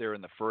get out there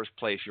in the first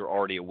place, you're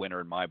already a winner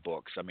in my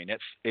books. I mean,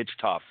 it's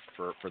tough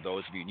for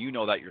those of you, and you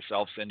know that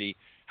yourself, Cindy,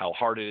 how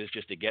hard it is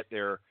just to get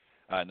there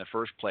in the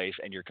first place,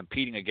 and you're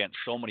competing against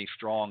so many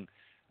strong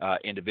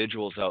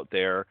individuals out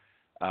there,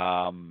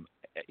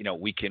 you know,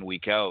 week in,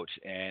 week out,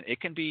 and it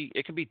can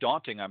be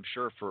daunting, I'm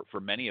sure, for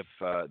many of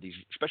these,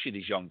 especially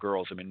these young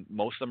girls. I mean,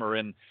 most of them are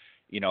in,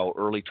 you know,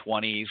 early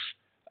 20s.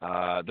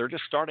 They're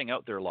just starting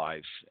out their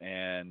lives,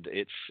 and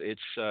it's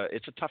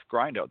a tough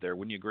grind out there.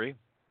 Wouldn't you agree?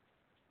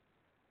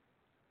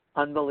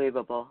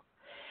 Unbelievable.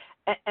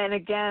 And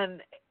again,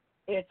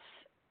 it's,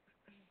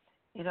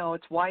 you know,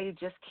 it's why you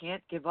just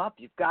can't give up.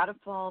 You've got to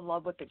fall in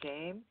love with the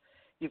game.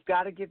 You've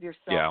got to give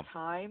yourself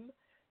time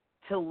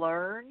to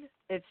learn.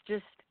 It's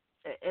just,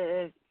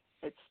 it's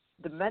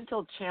the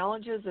mental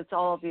challenges. It's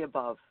all of the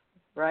above,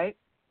 right?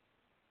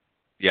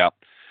 Yeah.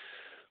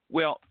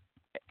 Well,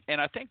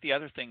 and I think the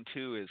other thing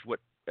too is what,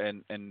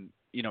 and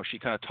you know, she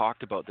kind of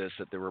talked about this,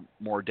 that there were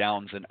more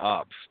downs and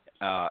ups,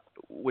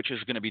 which is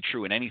going to be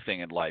true in anything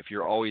in life.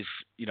 You're always,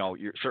 you know,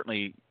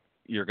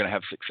 you're going to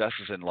have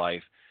successes in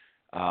life.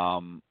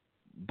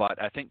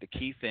 But I think the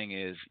key thing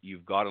is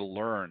you've got to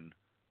learn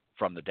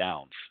from the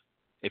downs.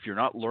 If you're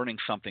not learning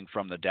something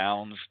from the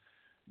downs,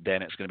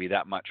 then it's going to be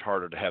that much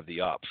harder to have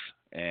the ups.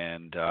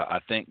 And I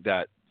think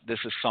that this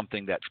is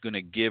something that's going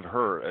to give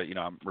her, you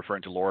know, I'm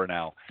referring to Laura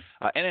now,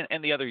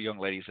 and the other young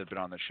ladies that have been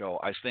on the show.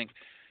 I think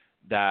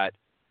that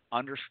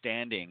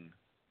understanding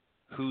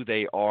who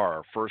they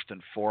are first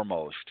and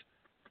foremost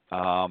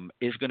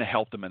is going to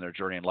help them in their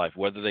journey in life,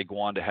 whether they go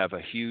on to have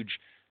a huge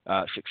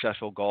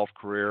successful golf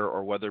career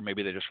or whether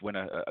maybe they just win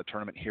a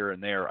tournament here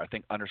and there. I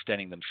think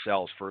understanding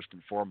themselves first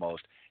and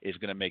foremost is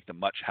going to make them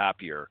much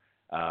happier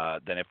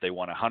than if they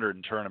won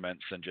 100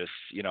 tournaments and just,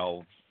 you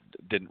know,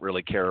 didn't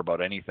really care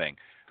about anything.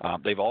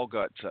 They've all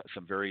got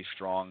some very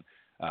strong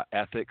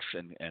ethics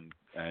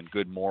and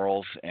good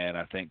morals, and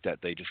I think that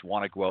they just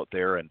want to go out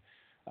there and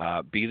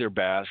be their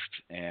best.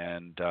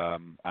 And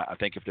I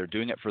think if they're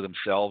doing it for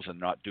themselves and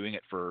not doing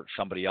it for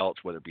somebody else,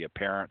 whether it be a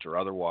parent or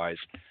otherwise,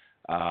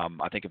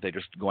 I think if they're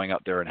just going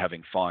out there and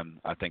having fun,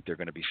 I think they're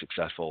going to be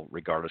successful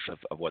regardless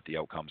of what the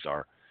outcomes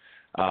are.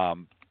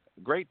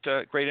 Great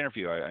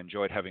interview. I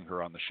enjoyed having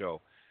her on the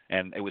show,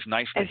 and it was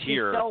nice to and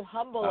hear. She's so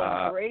humble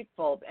and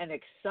grateful and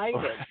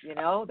excited.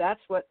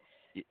 That's what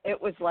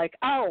it was like.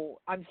 Oh,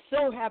 I'm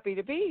so happy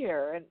to be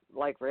here, and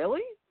like,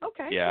 really?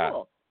 Okay,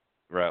 cool.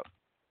 Right.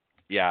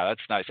 Yeah,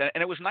 that's nice.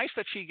 And it was nice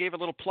that she gave a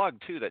little plug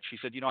too. That she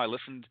said, I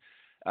listened.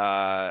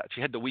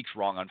 She had the weeks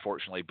wrong,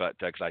 unfortunately, but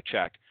because I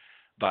checked.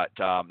 But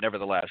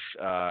nevertheless,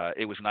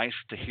 it was nice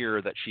to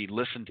hear that she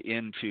listened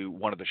into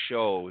one of the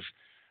shows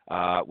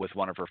with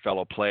one of her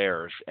fellow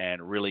players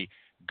and really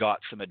got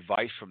some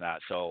advice from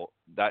that. So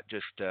that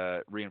just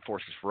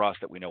reinforces for us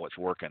that we know it's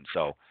working.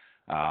 So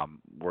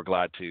we're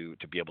glad to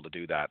be able to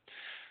do that.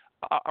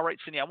 All right,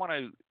 Cindy, I want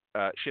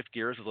to shift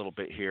gears a little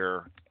bit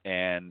here,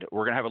 and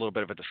we're going to have a little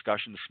bit of a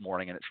discussion this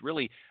morning, and it's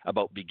really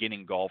about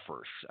beginning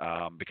golfers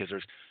because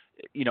there's,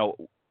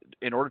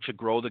 in order to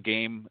grow the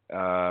game,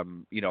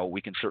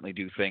 we can certainly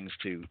do things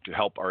to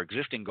help our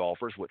existing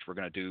golfers, which we're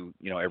going to do,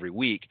 every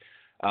week.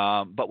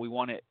 But we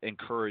want to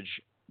encourage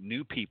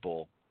new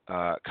people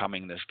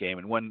coming this game.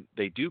 And when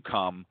they do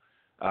come,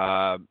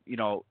 they're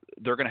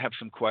going to have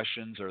some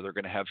questions or they're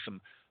going to have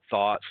some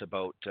thoughts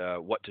about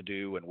what to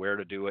do and where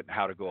to do it and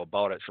how to go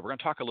about it. So we're going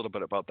to talk a little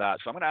bit about that.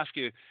 So I'm going to ask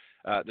you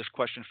this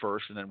question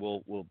first, and then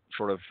we'll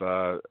sort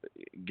of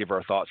give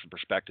our thoughts and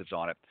perspectives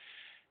on it.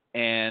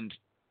 And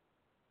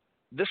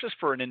this is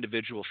for an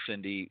individual,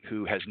 Cindy,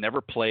 who has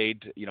never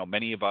played.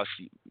 Many of us,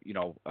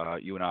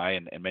 you and I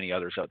and many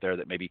others out there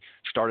that maybe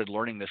started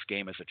learning this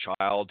game as a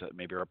child.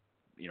 Maybe our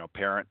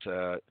parent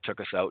took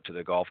us out to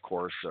the golf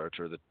course or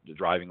to the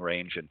driving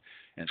range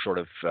and sort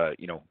of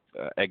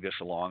egged us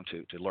along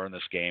to learn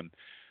this game.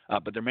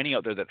 But there are many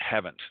out there that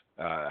haven't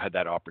had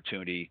that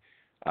opportunity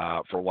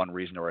for one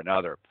reason or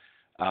another.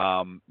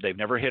 They've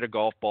never hit a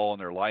golf ball in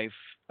their life.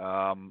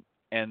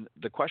 And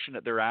the question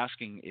that they're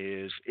asking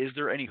is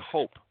there any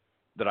hope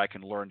that I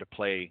can learn to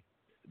play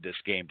this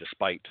game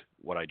despite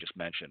what I just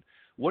mentioned?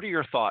 What are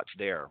your thoughts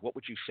there? What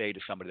would you say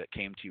to somebody that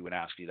came to you and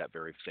asked you that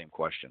very same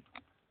question?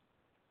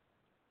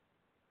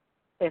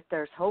 If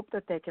there's hope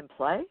that they can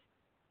play?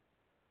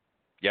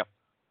 Yep.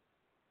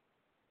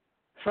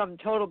 From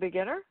total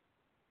beginner?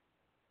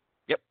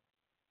 Yep.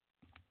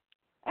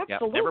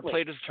 Absolutely. Yep. Never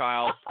played as a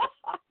child.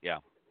 Yeah.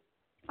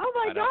 Oh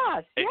my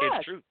gosh. Yes.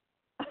 It's true.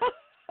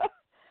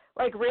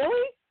 Like,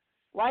 really?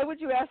 Why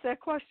would you ask that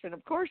question?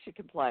 Of course you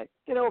can play.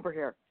 Get over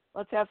here.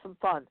 Let's have some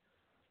fun.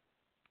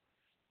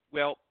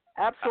 Well,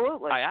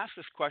 absolutely. I asked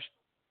this question.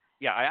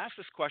 Yeah, I asked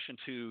this question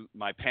to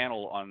my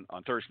panel on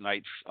Thursday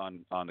nights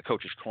on the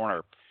Coach's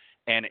Corner,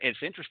 and it's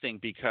interesting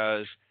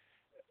because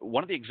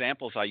one of the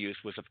examples I used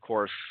was, of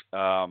course,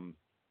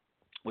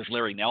 was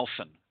Larry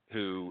Nelson,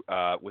 who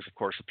was, of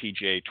course, a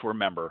PGA Tour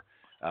member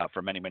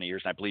for many, many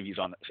years, and I believe he's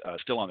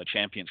still on the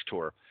Champions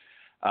Tour.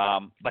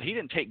 But he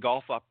didn't take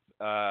golf up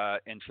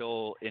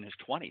until in his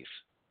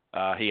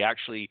 20s. He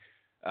actually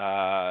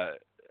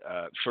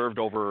served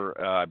over,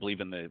 I believe,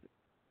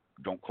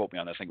 don't quote me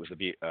on this, I think it was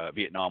the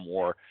Vietnam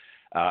War.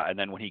 And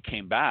then when he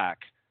came back,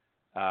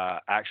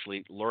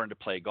 actually learned to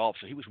play golf.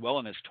 So he was well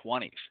in his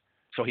 20s.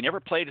 So he never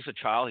played as a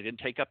child. He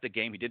didn't take up the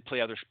game. He did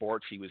play other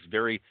sports. He was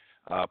very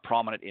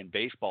prominent in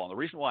baseball. And the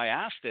reason why I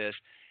asked this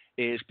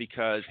is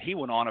because he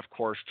went on, of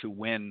course, to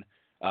win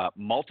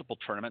multiple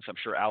tournaments. I'm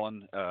sure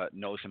Alan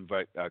knows him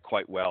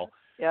quite well.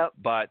 Yep.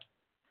 But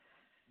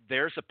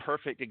there's a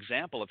perfect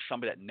example of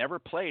somebody that never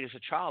played as a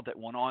child that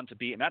went on to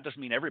be, and that doesn't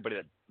mean everybody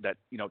that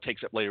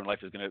takes up later in life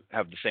is going to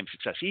have the same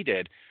success he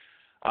did.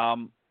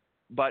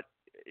 But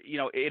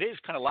it is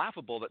kind of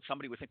laughable that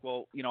somebody would think,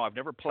 well, I've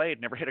never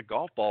played, never hit a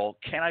golf ball.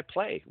 Can I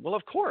play? Well,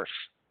 of course,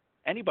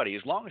 anybody,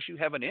 as long as you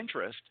have an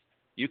interest,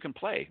 you can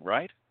play,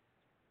 right?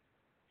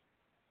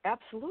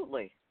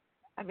 Absolutely.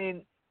 I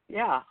mean,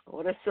 yeah,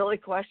 what a silly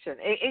question.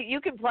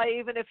 You can play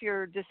even if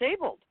you're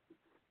disabled.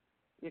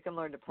 You can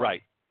learn to play.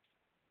 Right.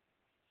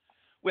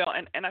 Well,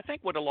 and I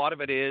think what a lot of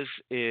it is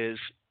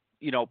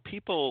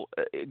people,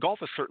 golf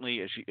is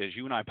certainly, as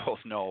you and I both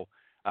know,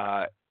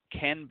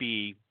 can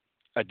be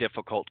a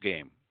difficult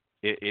game.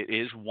 It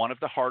is one of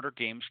the harder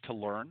games to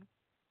learn,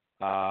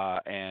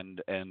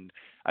 and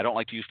I don't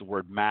like to use the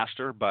word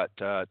master, but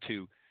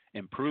to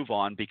improve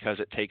on, because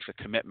it takes a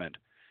commitment.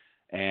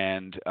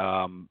 And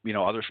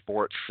other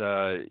sports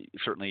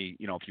certainly,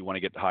 if you want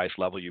to get the highest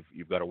level,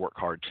 you've got to work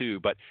hard too.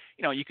 But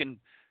you can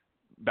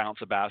bounce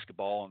a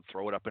basketball and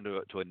throw it up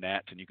into a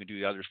net, and you can do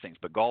the other things.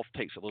 But golf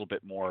takes a little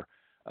bit more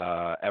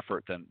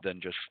effort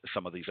than just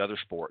some of these other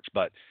sports.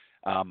 But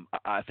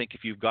I think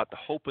if you've got the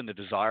hope and the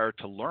desire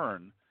to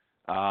learn,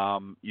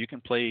 you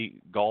can play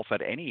golf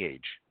at any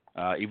age,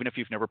 even if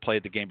you've never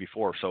played the game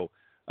before. So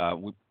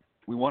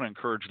we want to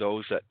encourage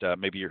those that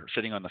maybe you're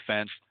sitting on the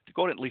fence to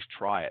go and at least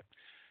try it.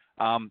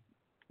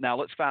 Now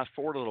let's fast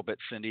forward a little bit,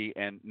 Cindy,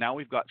 and now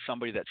we've got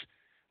somebody that's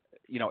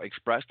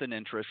expressed an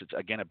interest. It's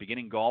again a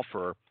beginning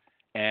golfer.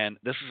 And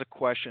this is a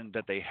question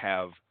that they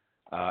have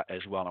as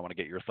well, and I want to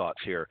get your thoughts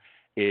here,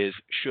 is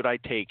should I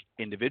take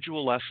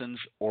individual lessons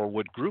or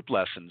would group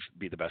lessons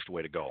be the best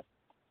way to go?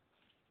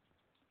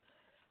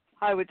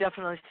 I would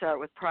definitely start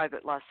with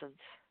private lessons.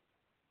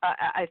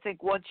 I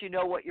think once you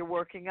know what you're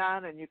working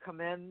on and you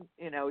come in,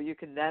 you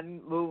can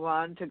then move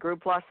on to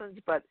group lessons.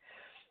 But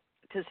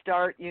to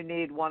start, you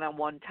need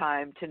one-on-one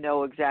time to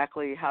know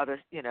exactly how to,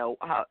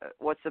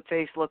 what the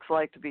face looks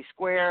like to be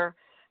square,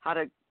 how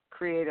to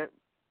create a,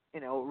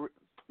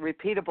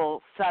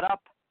 repeatable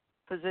setup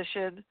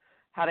position,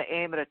 how to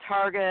aim at a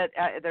target.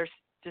 There's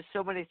just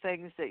so many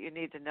things that you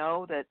need to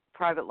know that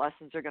private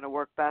lessons are going to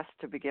work best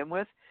to begin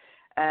with.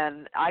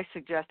 And I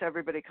suggest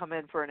everybody come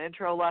in for an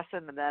intro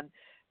lesson, and then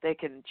they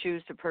can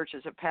choose to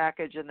purchase a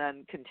package and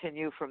then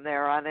continue from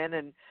there on in,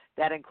 and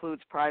that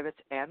includes privates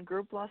and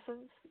group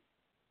lessons.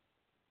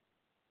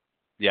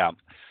 Yeah,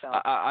 So.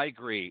 I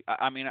agree.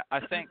 I mean,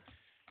 I think,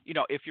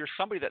 if you're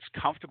somebody that's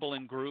comfortable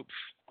in groups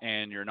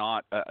and you're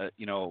not,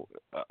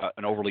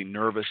 an overly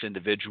nervous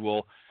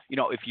individual,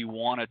 if you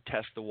want to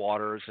test the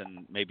waters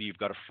and maybe you've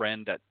got a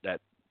friend that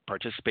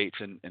participates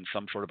in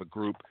some sort of a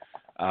group,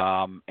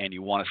 and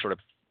you want to sort of,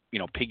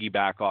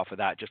 piggyback off of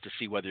that just to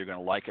see whether you're going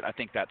to like it, I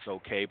think that's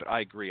okay. But I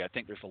agree. I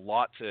think there's a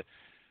lot to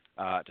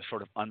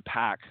sort of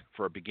unpack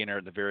for a beginner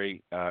in the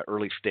very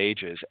early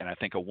stages, and I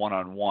think a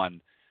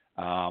one-on-one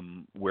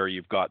where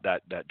you've got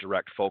that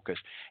direct focus.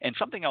 And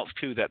something else,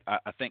 too, that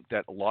I think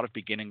that a lot of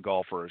beginning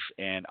golfers,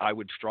 and I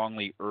would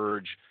strongly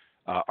urge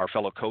our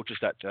fellow coaches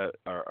that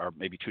are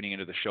maybe tuning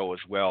into the show as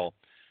well,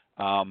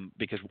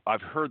 because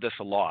I've heard this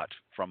a lot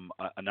from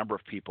a number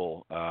of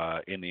people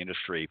in the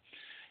industry,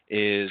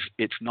 is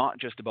it's not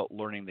just about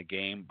learning the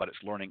game, but it's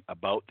learning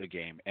about the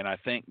game. And I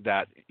think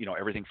that,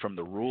 everything from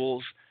the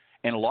rules,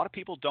 and a lot of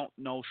people don't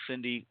know,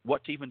 Cindy,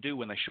 what to even do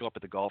when they show up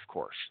at the golf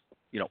course.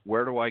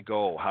 Where do I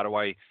go? How do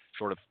I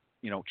sort of,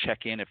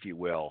 check in, if you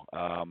will?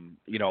 And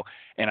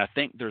I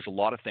think there's a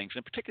lot of things,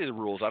 and particularly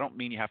the rules. I don't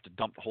mean you have to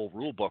dump the whole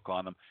rule book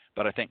on them,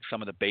 but I think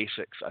some of the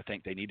basics, I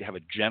think they need to have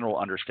a general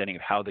understanding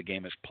of how the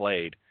game is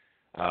played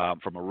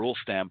from a rule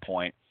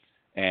standpoint.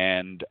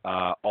 And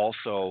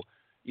also,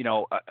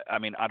 I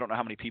mean, I don't know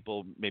how many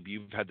people, maybe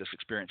you've had this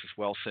experience as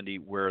well, Cindy,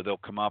 where they'll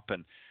come up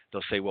and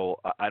they'll say, well,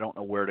 I don't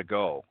know where to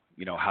go.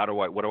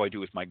 What do I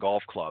do with my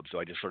golf clubs? Do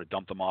I just sort of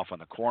dump them off on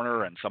the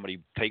corner and somebody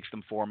takes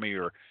them for me?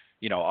 Or,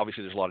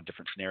 obviously there's a lot of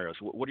different scenarios.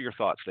 What are your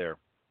thoughts there?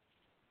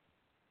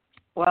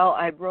 Well,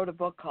 I wrote a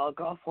book called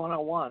Golf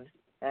 101,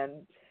 and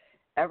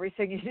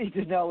everything you need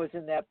to know is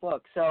in that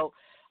book. So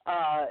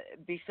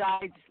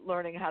besides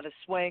learning how to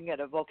swing and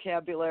a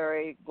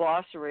vocabulary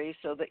glossary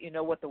so that you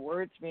know what the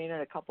words mean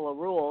and a couple of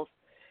rules,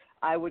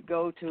 I would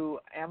go to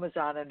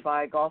Amazon and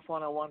buy Golf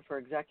 101 for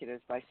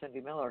Executives by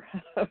Cindy Miller.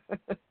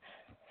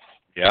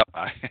 Yep.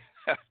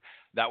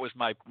 That was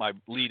my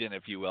lead-in,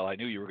 if you will. I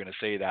knew you were going to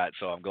say that,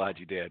 so I'm glad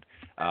you did.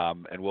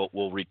 And we'll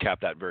recap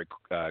that very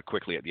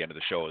quickly at the end of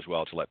the show as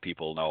well to let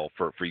people know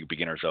for you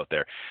beginners out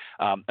there.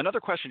 Another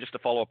question just to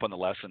follow up on the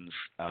lessons,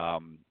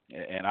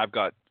 and I've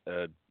got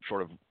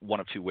sort of one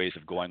of two ways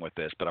of going with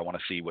this, but I want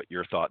to see what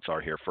your thoughts are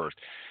here first.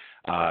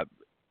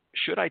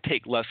 Should I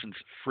take lessons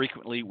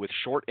frequently with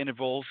short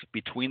intervals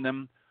between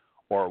them,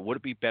 or would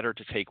it be better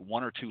to take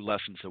one or two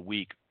lessons a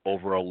week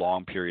over a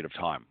long period of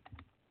time?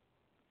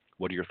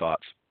 What are your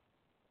thoughts?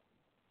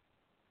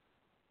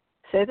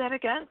 Say that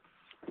again.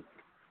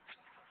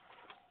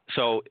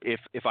 So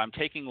if I'm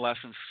taking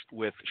lessons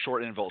with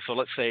short intervals, so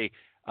let's say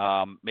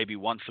maybe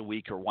once a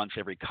week or once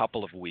every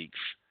couple of weeks,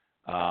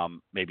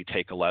 maybe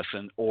take a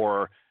lesson,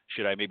 or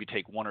should I maybe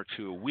take one or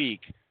two a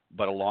week,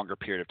 but a longer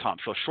period of time?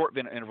 So short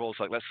intervals,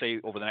 like let's say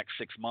over the next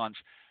 6 months,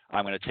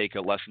 I'm going to take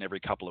a lesson every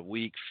couple of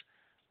weeks,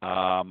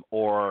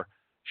 or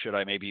should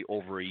I maybe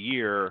over a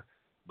year,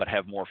 but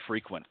have more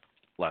frequent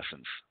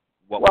lessons?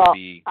 What would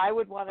be? I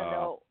would want to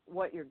know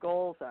what your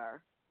goals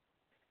are.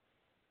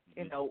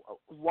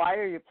 Why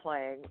are you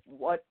playing?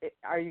 What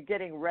are you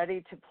getting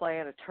ready to play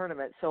in a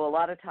tournament? So a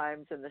lot of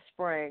times in the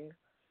spring,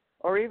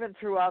 or even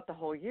throughout the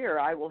whole year,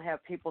 I will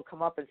have people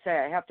come up and say,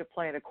 I have to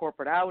play in a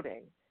corporate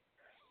outing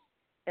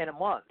in a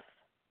month.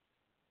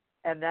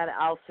 And then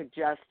I'll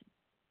suggest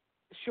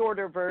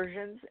shorter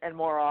versions and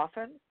more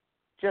often,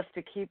 just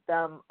to keep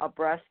them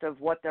abreast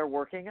of what they're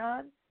working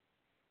on,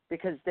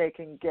 because they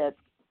can get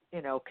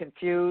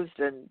confused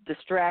and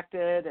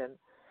distracted, and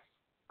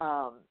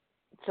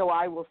so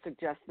I will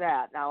suggest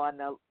that. Now,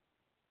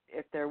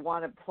 if they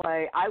want to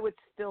play, I would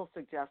still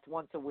suggest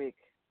once a week,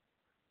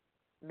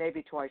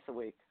 maybe twice a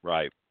week.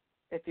 Right.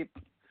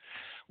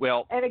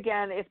 And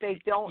again, if they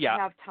don't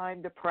have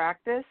time to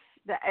practice,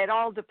 it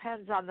all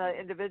depends on the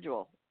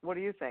individual. What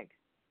do you think?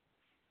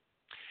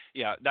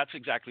 Yeah, that's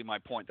exactly my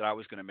point that I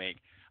was going to make.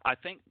 I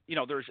think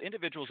there's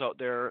individuals out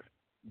there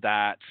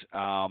that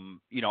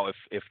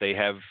if they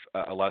have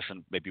a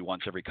lesson maybe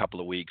once every couple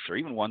of weeks or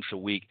even once a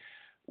week,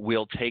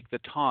 will take the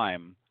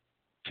time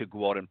to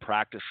go out and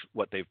practice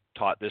what they've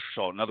taught this.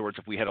 So in other words,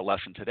 if we had a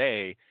lesson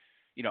today,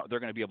 they're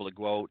going to be able to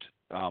go out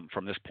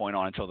from this point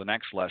on until the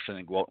next lesson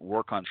and go out and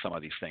work on some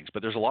of these things.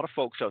 But there's a lot of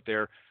folks out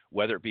there,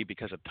 whether it be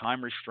because of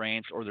time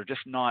restraints or they're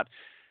just not,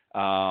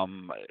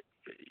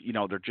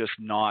 they're just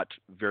not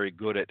very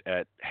good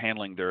at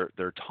handling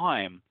their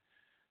time.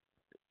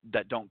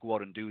 that don't go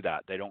out and do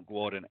that. They don't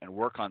go out and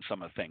work on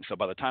some of the things. So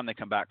by the time they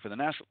come back for the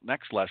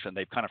next lesson,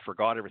 they've kind of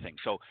forgot everything.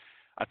 So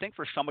I think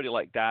for somebody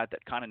like that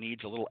kind of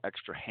needs a little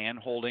extra hand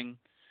holding,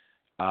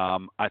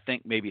 I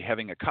think maybe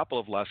having a couple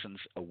of lessons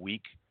a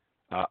week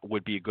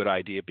would be a good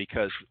idea,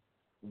 because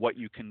what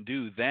you can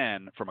do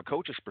then from a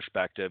coach's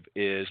perspective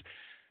is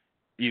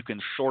you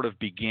can sort of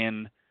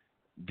begin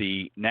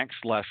the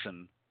next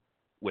lesson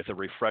with a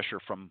refresher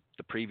from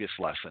the previous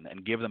lesson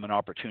and give them an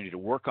opportunity to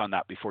work on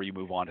that before you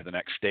move on to the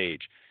next stage.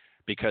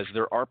 Because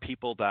there are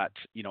people that,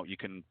 you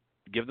can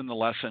give them the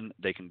lesson,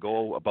 they can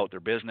go about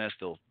their business,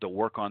 they'll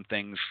work on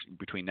things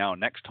between now and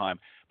next time,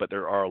 but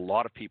there are a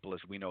lot of people, as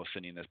we know,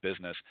 sitting in this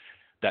business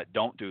that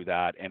don't do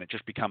that, and it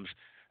just becomes,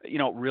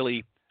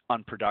 really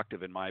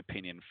unproductive, in my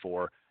opinion,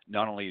 for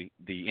not only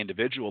the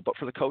individual but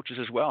for the coaches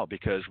as well,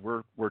 because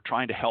we're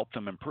trying to help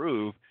them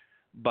improve,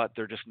 but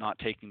they're just not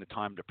taking the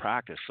time to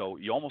practice. So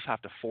you almost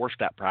have to force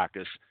that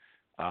practice,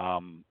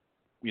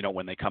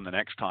 when they come the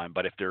next time.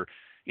 But if they're,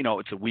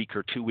 it's a week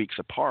or 2 weeks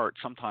apart,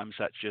 sometimes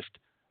that's just,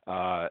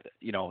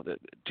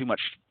 too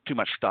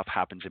much stuff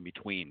happens in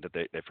between that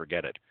they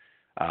forget it.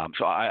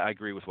 So I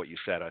agree with what you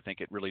said. I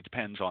think it really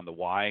depends on the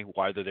why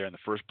they're there in the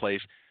first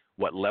place,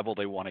 what level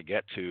they want to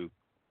get to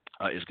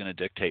is going to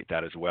dictate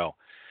that as well.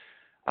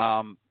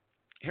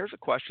 Here's a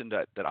question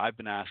that I've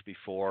been asked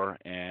before,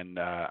 and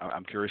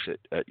I'm curious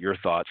at your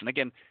thoughts. And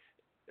again,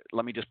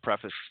 let me just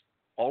preface,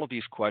 all of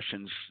these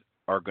questions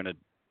are going to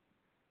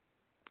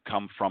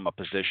come from a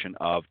position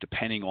of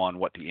depending on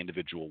what the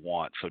individual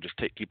wants. So just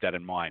keep that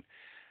in mind.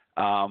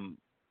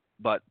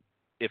 But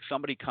if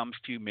somebody comes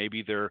to you,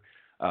 maybe they're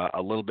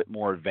a little bit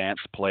more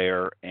advanced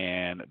player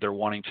and they're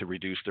wanting to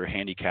reduce their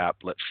handicap,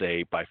 let's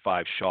say, by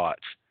 5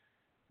 shots,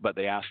 but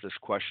they ask this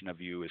question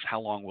of you is, how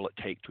long will it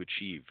take to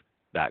achieve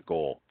that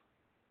goal?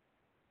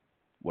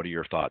 What are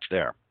your thoughts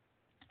there?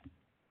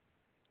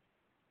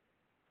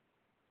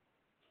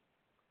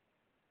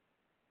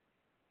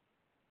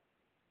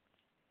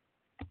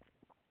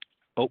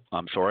 Oh,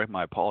 I'm sorry.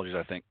 My apologies,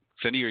 I think.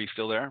 Cindy, are you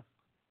still there?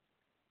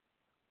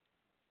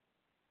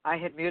 I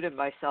had muted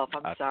myself.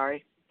 I'm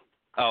sorry.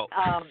 Oh.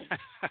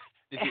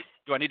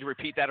 Do I need to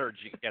repeat that, or did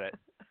you get it?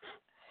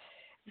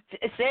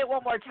 Say it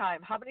one more time.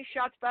 How many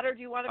shots better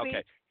do you want to be?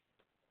 Okay.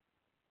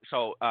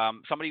 So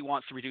somebody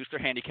wants to reduce their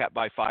handicap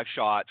by 5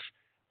 shots.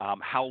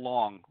 How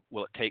long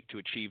will it take to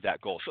achieve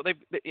that goal? So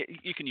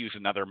you can use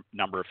another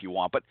number if you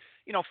want, but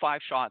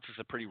 5 shots is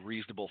a pretty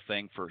reasonable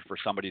thing for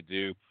somebody to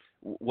do.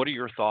 What are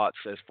your thoughts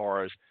as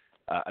far as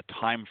a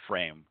time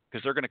frame?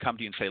 Because they're going to come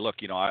to you and say, look,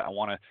 I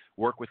want to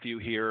work with you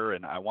here,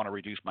 and I want to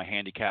reduce my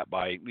handicap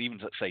by even,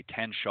 let's say,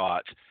 10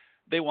 shots.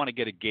 They want to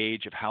get a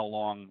gauge of how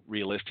long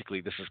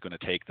realistically this is going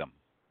to take them.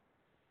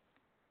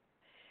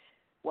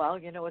 Well,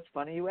 it's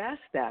funny you ask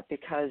that,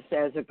 because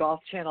as a Golf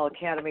Channel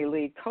Academy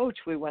lead coach,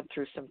 we went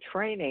through some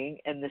training,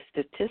 and the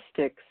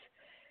statistics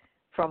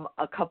from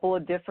a couple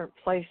of different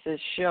places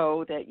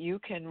show that you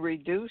can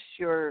reduce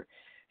your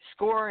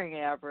scoring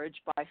average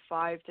by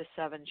 5 to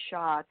 7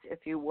 shots if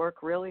you work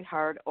really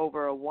hard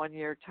over a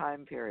 1-year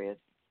time period.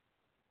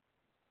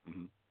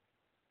 Mm-hmm.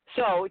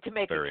 So to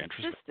make Very it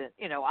consistent,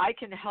 I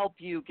can help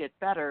you get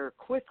better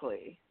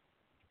quickly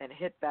and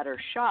hit better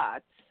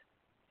shots,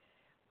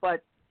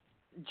 but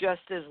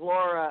just as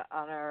Laura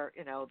on our,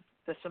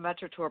 the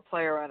Symetra Tour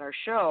player on our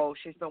show,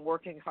 she's been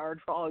working hard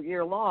all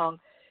year long,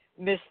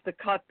 missed the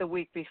cut the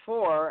week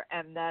before,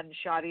 and then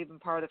shot even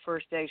par the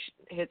first day,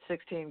 hit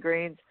 16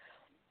 greens,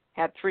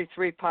 had 3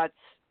 putts,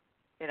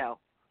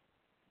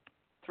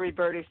 3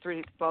 birdies,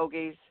 3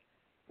 bogeys,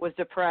 was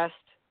depressed.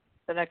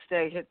 The next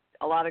day hit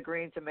a lot of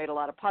greens and made a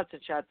lot of putts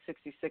and shot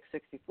 66,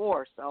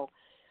 64. So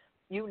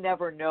you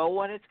never know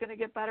when it's going to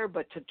get better,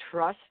 but to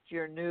trust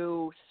your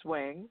new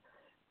swing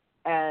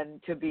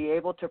and to be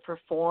able to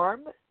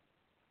perform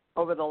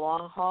over the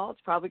long haul,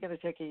 it's probably going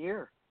to take a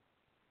year.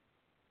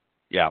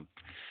 Yeah.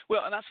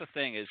 Well, and that's the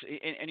thing is,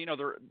 and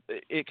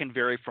it can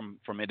vary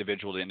from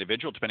individual to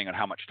individual depending on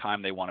how much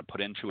time they want to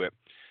put into it.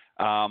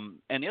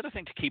 And the other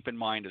thing to keep in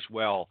mind as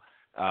well,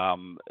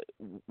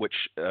 which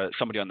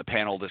somebody on the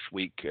panel this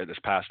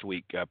past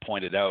week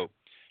pointed out,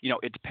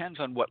 it depends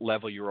on what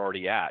level you're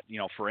already at.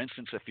 For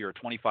instance, if you're a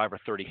 25 or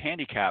 30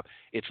 handicap,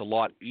 it's a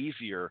lot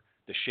easier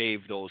to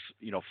shave those,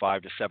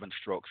 5 to 7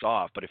 strokes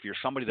off. But if you're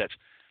somebody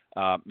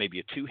that's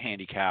maybe a 2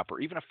 handicap or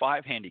even a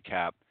 5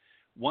 handicap,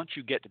 once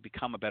you get to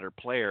become a better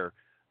player,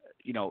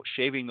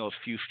 shaving those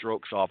few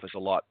strokes off is a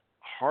lot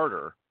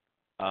harder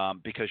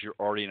because you're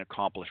already an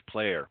accomplished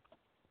player.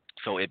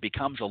 So it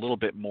becomes a little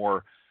bit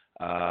more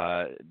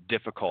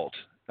difficult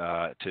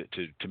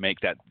to make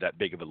that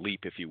big of a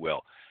leap, if you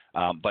will.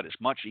 But it's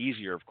much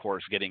easier, of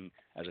course, getting,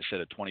 as I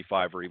said, a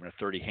 25 or even a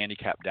 30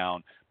 handicap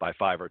down by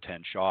 5 or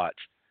 10 shots,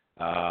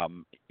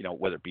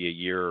 whether it be a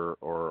year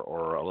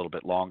or a little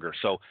bit longer.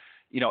 So,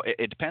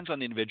 it depends on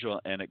the individual,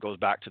 and it goes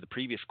back to the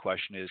previous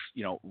question is,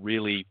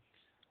 really,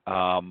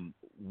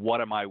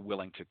 what am I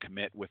willing to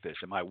commit with this?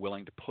 Am I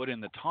willing to put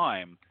in the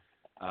time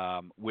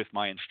with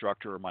my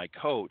instructor or my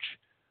coach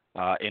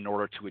in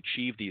order to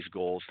achieve these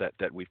goals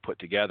that we've put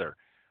together?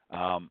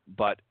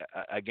 But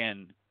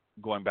again,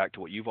 going back to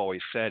what you've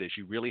always said, is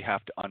you really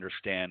have to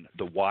understand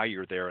the why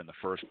you're there in the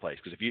first place.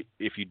 Because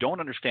if you don't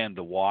understand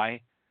the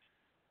why,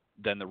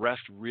 then the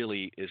rest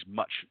really is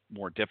much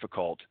more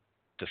difficult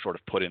to sort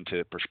of put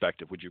into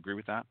perspective. Would you agree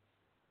with that?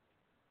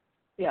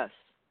 Yes,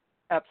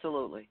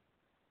 absolutely.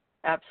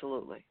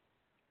 Absolutely.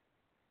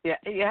 Yeah,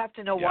 you have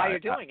to know why you're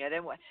doing it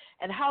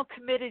and how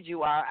committed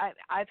you are.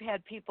 I've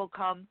had people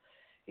come,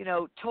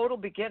 total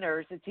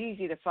beginners. It's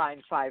easy to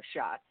find 5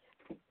 shots,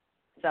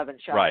 7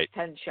 shots, right.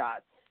 10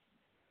 shots.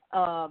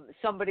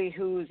 Somebody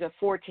who's a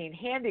 14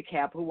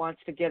 handicap who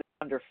wants to get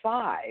under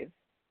 5,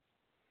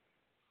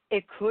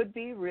 it could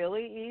be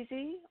really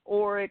easy,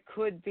 or it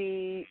could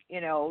be,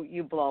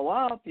 you blow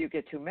up, you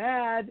get too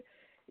mad.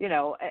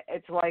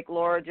 It's like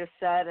Laura just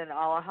said, and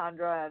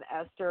Alejandra and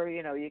Esther,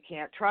 you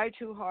can't try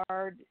too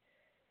hard.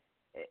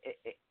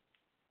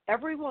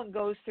 Everyone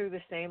goes through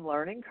the same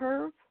learning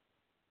curve.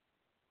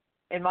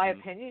 In my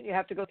opinion, you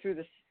have to go through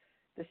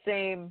the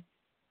same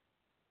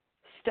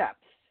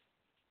steps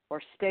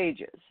or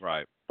stages.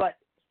 Right. But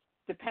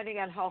depending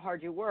on how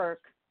hard you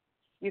work,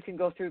 you can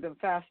go through them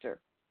faster.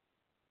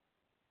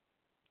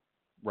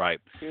 Right.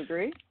 Do you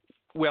agree?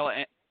 Well,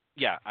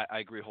 yeah, I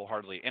agree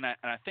wholeheartedly. And I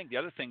think the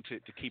other thing to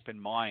keep in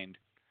mind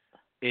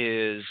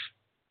is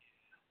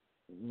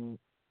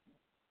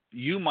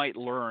you might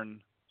learn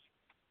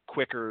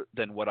quicker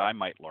than what I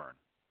might learn,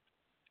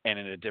 and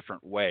in a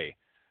different way.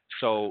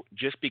 So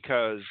just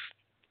because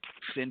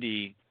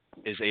Cindy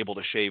is able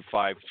to shave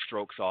 5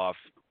 strokes off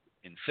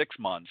in 6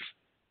 months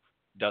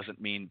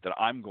doesn't mean that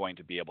I'm going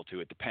to be able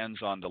to. It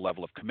depends on the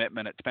level of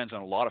commitment. It depends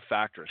on a lot of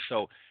factors.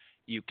 So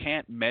you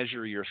can't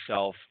measure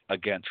yourself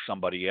against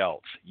somebody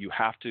else. You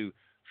have to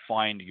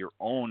find your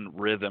own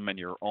rhythm and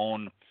your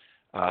own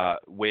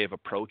way of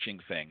approaching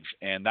things.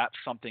 And that's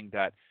something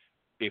that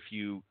if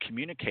you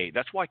communicate,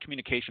 that's why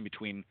communication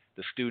between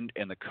the student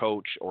and the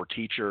coach or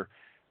teacher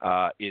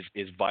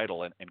is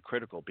vital and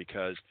critical,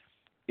 because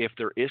if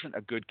there isn't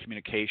a good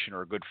communication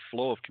or a good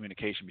flow of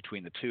communication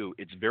between the two,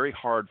 it's very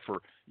hard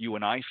for you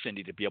and I,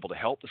 Cindy, to be able to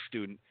help the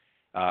student.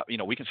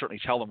 We can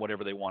certainly tell them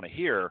whatever they want to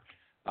hear,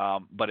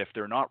 but if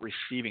they're not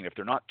receiving, if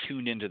they're not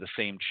tuned into the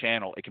same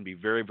channel, it can be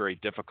very, very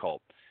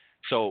difficult.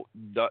 So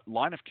the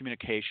line of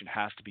communication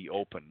has to be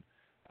open,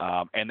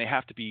 and they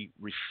have to be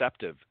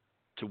receptive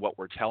to what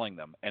we're telling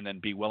them, and then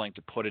be willing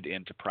to put it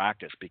into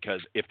practice, because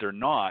if they're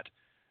not,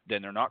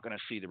 then they're not going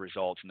to see the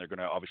results, and they're going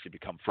to obviously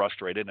become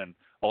frustrated, and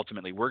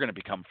ultimately we're going to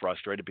become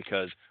frustrated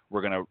because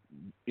we're going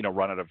to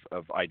run out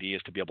of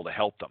ideas to be able to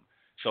help them.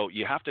 So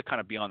you have to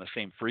kind of be on the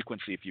same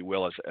frequency, if you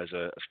will, as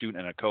a student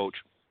and a coach,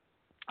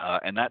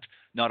 and that's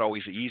not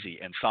always easy,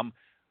 and some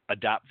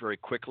adapt very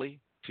quickly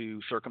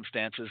to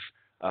circumstances,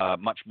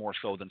 much more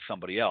so than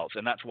somebody else.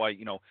 And that's why,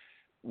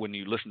 when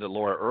you listened to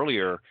Laura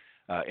earlier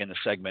in the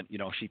segment,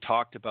 she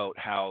talked about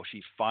how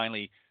she's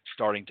finally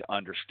starting to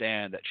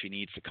understand that she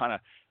needs to kind of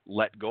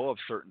let go of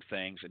certain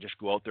things and just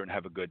go out there and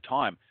have a good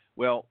time.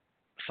 Well,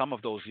 some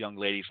of those young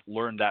ladies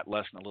learned that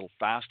lesson a little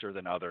faster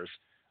than others,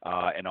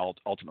 and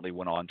ultimately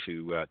went on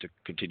to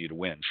continue to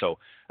win. So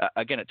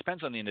again, it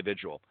depends on the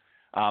individual.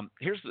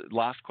 Here's the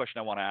last question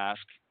I want to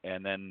ask,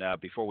 and then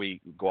before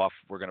we go off,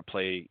 we're going to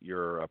play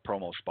your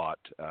promo spot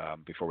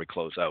before we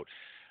close out.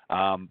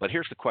 But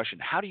here's the question.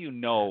 How do you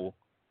know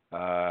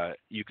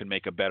you can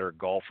make a better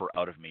golfer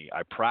out of me?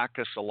 I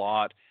practice a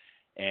lot,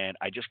 and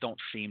I just don't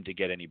seem to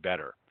get any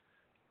better.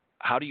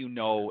 How do you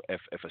know if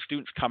a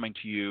student's coming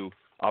to you,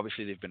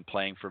 obviously they've been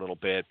playing for a little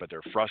bit, but they're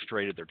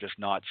frustrated, they're just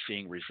not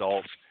seeing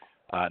results,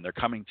 and they're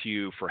coming to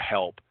you for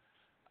help,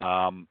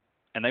 and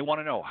they want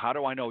to know, how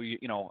do I know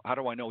how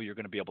do I know you're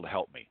going to be able to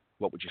help me?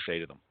 What would you say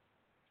to them?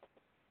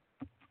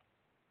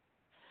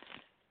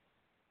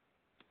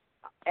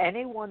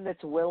 Anyone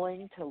that's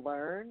willing to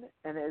learn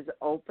and is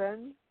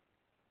open,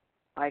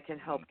 I can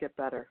help get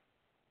better.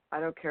 I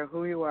don't care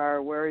who you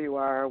are, where you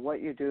are,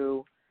 what you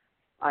do,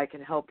 I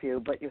can help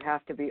you, but you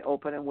have to be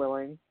open and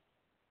willing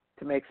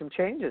to make some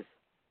changes.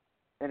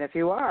 And if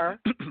you are,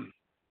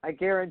 I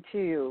guarantee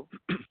you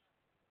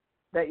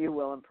that you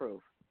will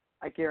improve.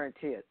 I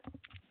guarantee it.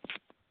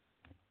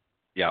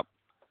 Yeah.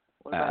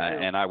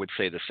 And I would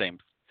say the same.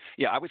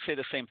 Yeah, I would say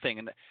the same thing.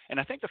 And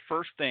I think the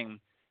first thing,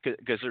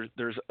 because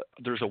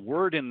there's a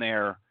word in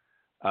there,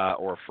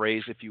 or a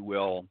phrase, if you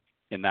will,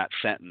 in that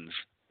sentence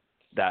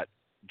that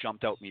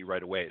jumped out at me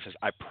right away. It says,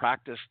 I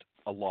practiced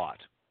a lot,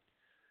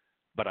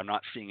 but I'm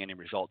not seeing any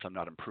results. I'm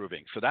not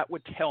improving. So that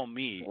would tell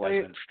me, as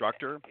an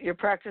instructor, you're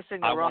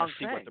practicing the wrong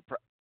thing.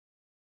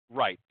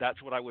 Right.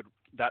 That's what I would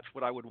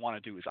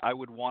want to do. Is I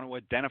would want to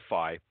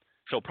identify.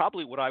 So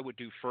probably what I would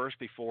do first,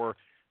 before,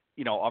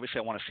 obviously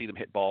I want to see them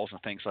hit balls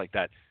and things like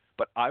that,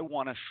 but I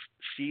want to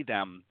see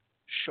them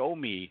show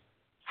me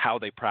how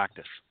they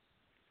practice,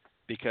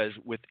 because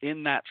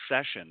within that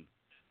session,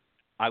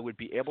 I would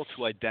be able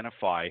to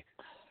identify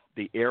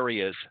the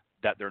areas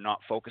that they're not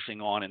focusing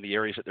on and the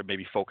areas that they're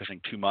maybe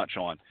focusing too much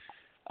on.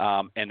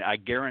 And I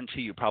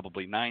guarantee you,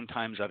 probably 9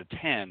 times out of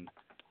 10,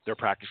 they're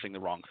practicing the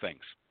wrong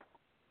things.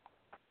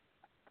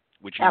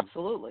 Would you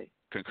absolutely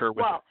concur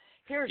with well, it?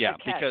 Here's the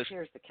catch. Because,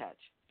 here's the catch.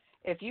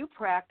 If you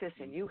practice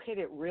and you hit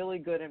it really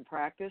good in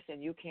practice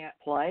and you can't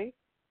play,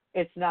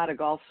 it's not a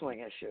golf swing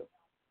issue.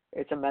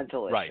 It's a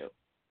mental issue. Right.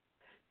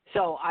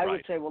 So I Right.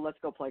 would say, well, let's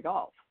go play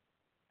golf.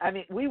 I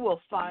mean, we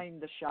will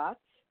find the shots.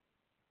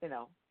 You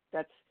know,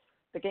 that's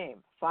the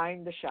game.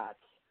 Find the shots.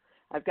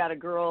 I've got a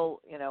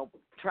girl, you know,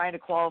 trying to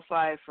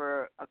qualify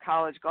for a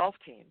college golf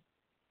team.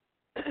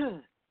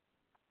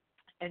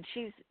 And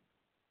she's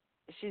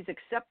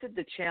accepted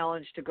the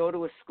challenge to go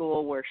to a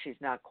school where she's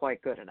not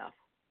quite good enough.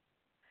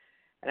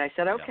 And I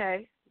said,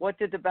 okay, what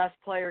did the best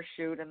player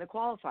shoot in the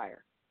qualifier?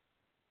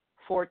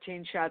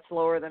 14 shots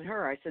lower than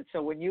her. I said,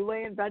 so when you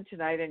lay in bed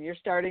tonight and you're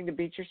starting to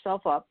beat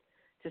yourself up,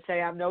 to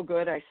say I'm no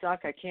good, I suck,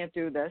 I can't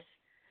do this,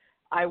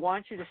 I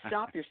want you to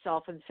stop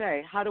yourself and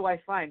say, how do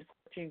I find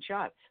 14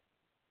 shots?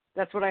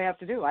 That's what I have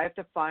to do. I have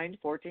to find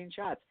 14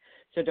 shots.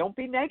 So don't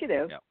be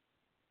negative. Yep.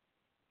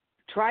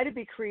 Try to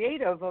be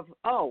creative of,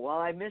 oh, well,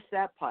 I missed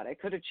that putt. I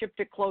could have chipped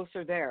it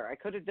closer there. I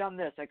could have done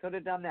this. I could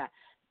have done that.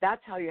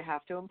 That's how you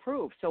have to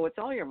improve. So it's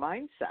all your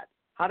mindset.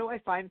 How do I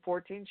find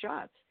 14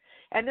 shots?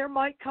 And there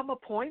might come a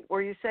point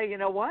where you say, you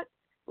know what?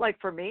 Like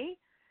for me,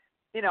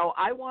 you know,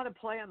 I want to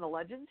play on the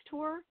Legends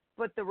Tour,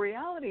 but the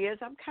reality is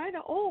I'm kind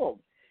of old.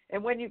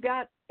 And when you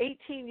got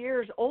 18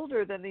 years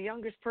older than the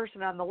youngest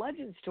person on the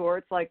Legends Tour,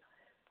 it's like,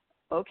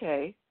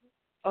 okay,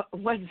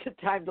 when's the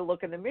time to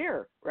look in the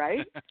mirror,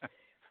 right?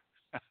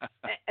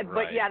 Right.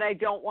 But yet I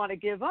don't want to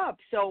give up.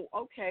 So,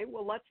 okay,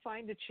 well, let's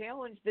find a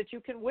challenge that you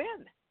can win.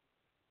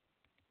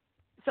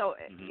 So,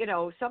 you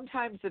know,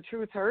 sometimes the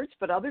truth hurts,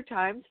 but other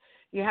times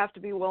you have to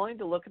be willing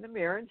to look in the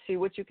mirror and see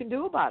what you can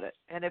do about it.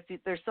 And if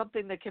there's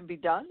something that can be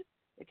done,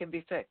 it can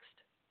be fixed.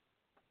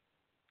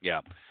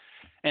 Yeah.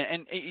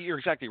 And you're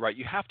exactly right.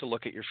 You have to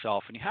look at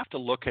yourself, and you have to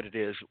look at it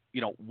as,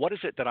 you know, what is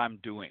it that I'm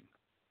doing?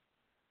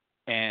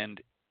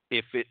 And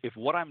if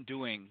what I'm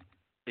doing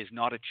is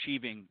not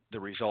achieving the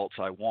results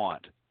I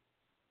want,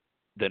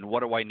 then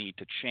what do I need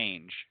to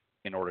change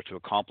in order to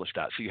accomplish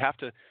that? So you have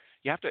to,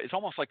 it's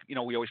almost like, you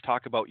know, we always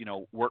talk about, you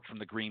know, work from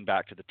the green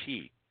back to the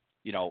tee.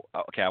 You know,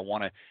 okay, I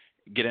want to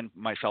get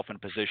myself in a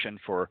position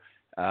for,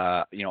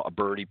 you know, a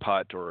birdie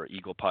putt or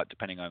eagle putt,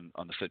 depending on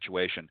the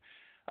situation.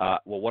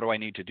 Well, what do I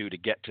need to do to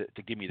get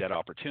to give me that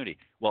opportunity?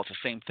 Well, it's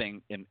the same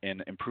thing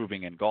in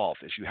improving in golf.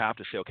 Is you have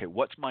to say, okay,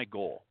 what's my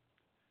goal?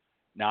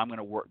 Now I'm going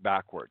to work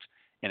backwards.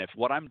 And if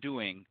what I'm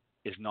doing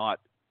is not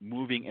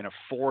moving in a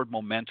forward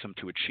momentum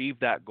to achieve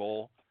that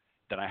goal,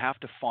 then I have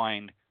to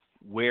find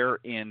where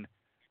in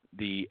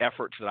the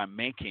efforts that I'm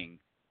making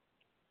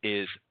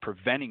is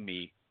preventing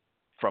me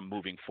from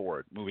moving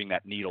forward, moving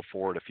that needle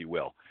forward, if you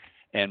will.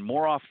 And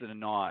more often than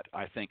not,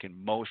 I think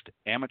in most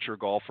amateur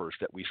golfers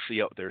that we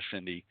see out there,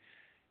 Cindy,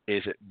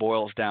 is it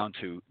boils down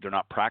to they're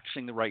not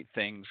practicing the right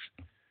things.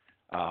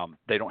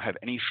 They don't have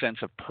any sense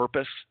of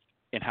purpose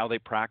in how they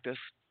practice.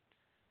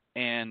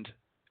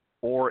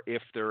 Or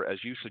if they're, as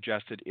you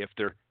suggested, if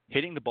they're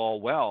hitting the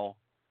ball well,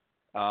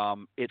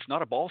 it's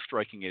not a ball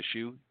striking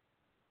issue.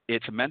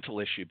 It's a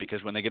mental issue,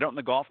 because when they get out in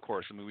the golf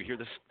course, I mean, we hear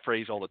this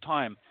phrase all the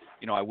time,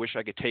 you know, I wish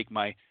I could take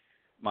my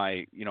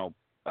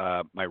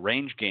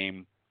range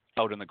game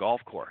out in the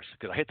golf course,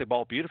 because I hit the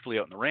ball beautifully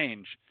out in the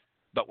range,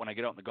 but when I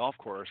get out in the golf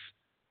course,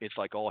 it's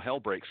like all hell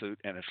breaks out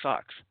and it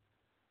sucks.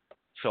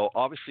 So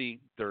obviously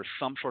there's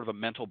some sort of a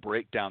mental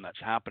breakdown that's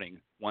happening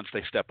once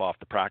they step off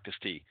the practice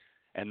tee,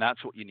 and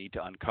that's what you need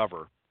to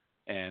uncover.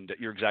 And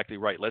you're exactly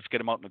right. Let's get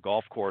them out in the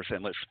golf course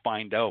and let's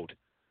find out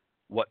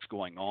what's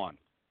going on.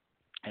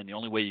 And the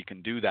only way you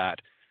can do that,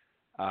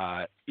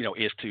 you know,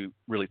 is to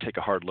really take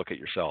a hard look at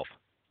yourself.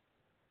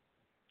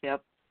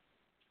 Yep.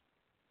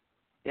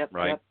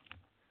 Right. Yep.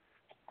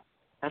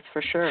 That's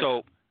for sure.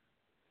 So,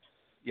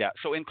 yeah.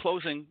 So in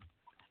closing,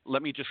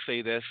 let me just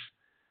say this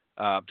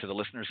to the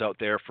listeners out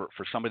there, for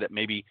somebody that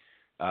maybe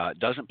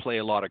doesn't play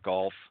a lot of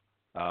golf,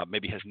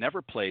 maybe has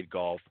never played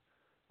golf.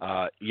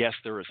 Yes,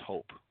 there is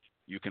hope.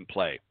 You can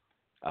play.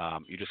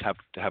 You just have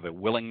to have a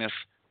willingness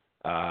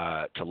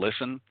to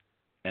listen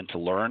and to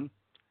learn.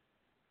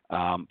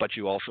 But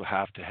you also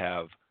have to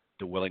have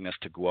the willingness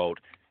to go out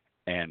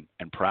and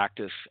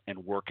practice and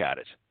work at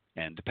it.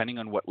 And depending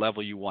on what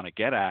level you want to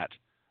get at,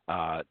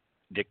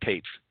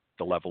 dictates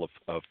the level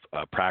of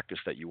practice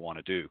that you want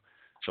to do.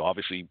 So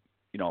obviously,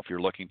 you know, if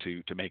you're looking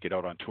to make it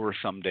out on tour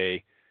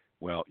someday,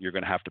 well, you're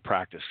going to have to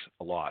practice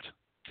a lot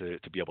to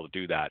be able to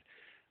do that.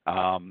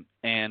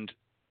 And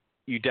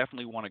you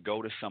definitely want to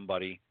go to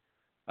somebody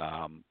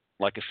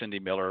like a Cindy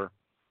Miller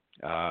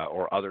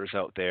or others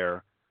out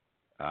there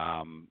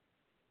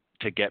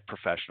to get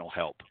professional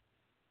help.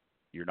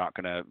 You're not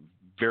going to,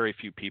 very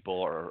few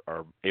people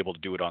are able to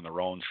do it on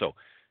their own. So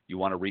you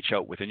want to reach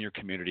out within your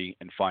community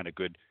and find a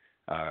good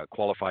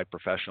qualified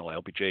professional,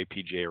 LPGA,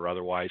 PGA, or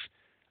otherwise,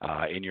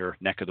 in your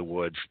neck of the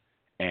woods,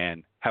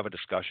 and have a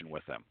discussion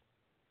with them.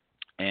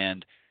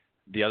 And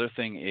the other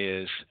thing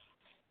is,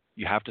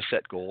 you have to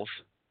set goals,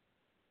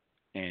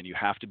 and you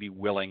have to be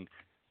willing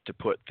to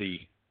put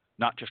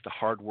not just the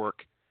hard work,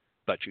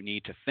 but you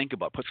need to think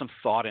about, put some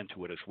thought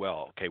into it as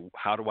well. Okay,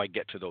 how do I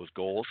get to those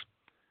goals?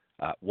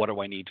 What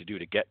do I need to do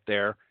to get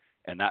there?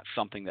 And that's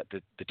something that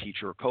the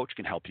teacher or coach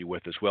can help you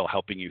with as well,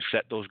 helping you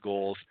set those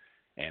goals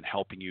and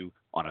helping you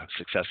on a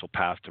successful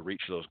path to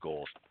reach those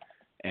goals.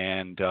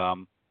 And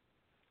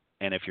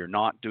if you're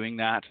not doing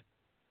that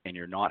and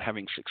you're not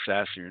having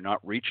success and you're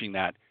not reaching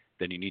that,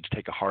 then you need to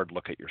take a hard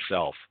look at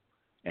yourself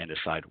and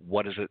decide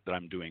what is it that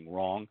I'm doing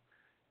wrong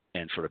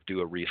and sort of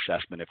do a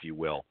reassessment, if you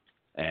will.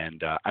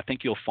 And I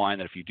think you'll find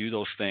that if you do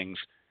those things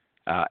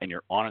and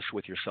you're honest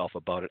with yourself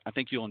about it, I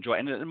think you'll enjoy it.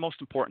 And the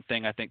most important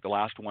thing, I think the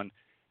last one,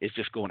 is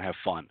just go and have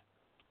fun.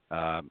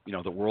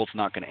 The world's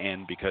not going to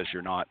end because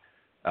you're not,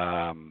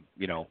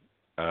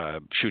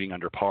 shooting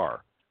under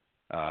par.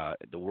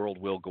 The world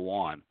will go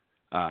on.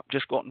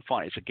 Just go out and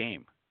fun. It's a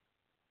game.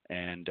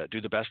 And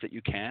do the best that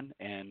you can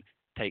and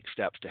take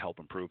steps to help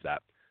improve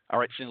that. All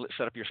right, Cindy, let's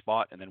set up your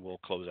spot, and then we'll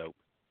close out.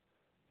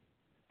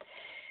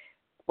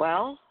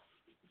 Well,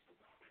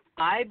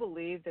 I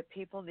believe that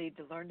people need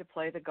to learn to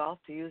play the golf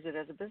to use it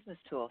as a business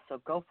tool,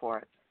 so go for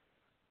it.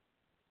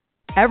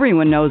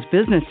 Everyone knows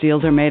business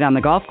deals are made on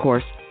the golf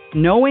course.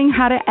 Knowing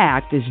how to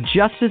act is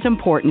just as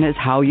important as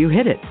how you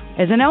hit it.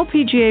 As an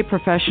LPGA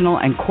professional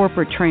and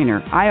corporate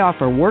trainer, I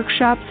offer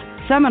workshops,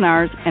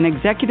 seminars, and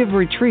executive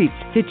retreats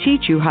to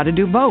teach you how to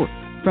do both.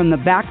 From the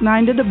back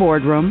nine to the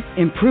boardroom,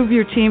 improve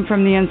your team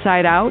from the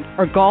inside out,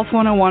 or Golf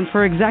 101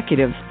 for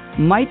executives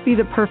might be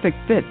the perfect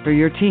fit for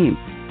your team.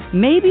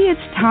 Maybe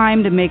it's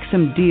time to make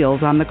some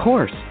deals on the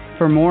course.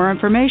 For more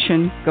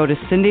information, go to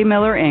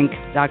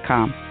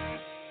cindymillerinc.com.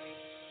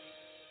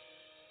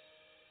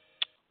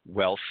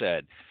 Well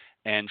said.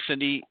 And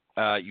Cindy,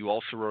 you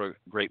also wrote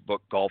a great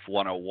book, Golf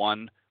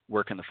 101.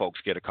 Where can the folks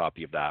get a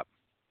copy of that?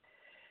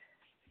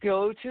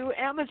 Go to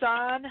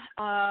Amazon,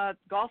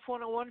 Golf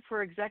 101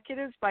 for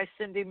Executives by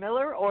Cindy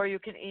Miller, or you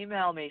can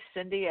email me,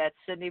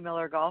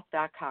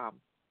 cindy@cindymillergolf.com.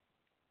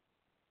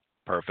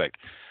 Perfect.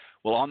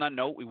 Well, on that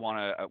note, we want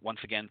to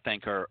once again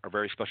thank our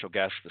very special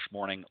guest this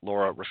morning,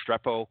 Laura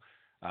Restrepo,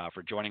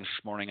 for joining us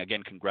this morning.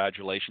 Again,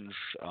 congratulations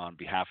on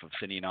behalf of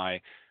Cindy and I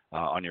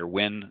on your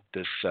win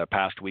this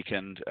past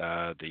weekend,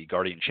 the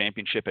Guardian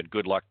Championship, and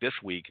good luck this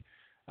week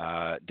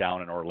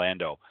down in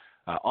Orlando.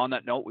 On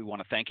that note, we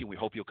want to thank you. We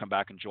hope you'll come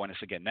back and join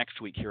us again next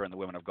week here on the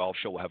Women of Golf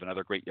Show. We'll have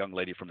another great young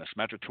lady from the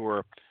Symetra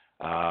Tour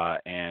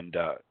and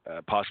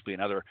possibly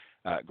another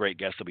great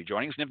guest will be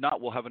joining us. And if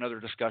not, we'll have another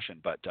discussion.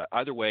 But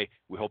either way,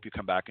 we hope you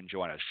come back and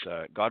join us.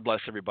 God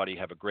bless everybody.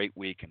 Have a great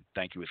week. And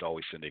thank you as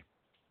always, Cindy.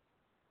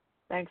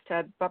 Thanks,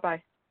 Ted.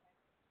 Bye-bye.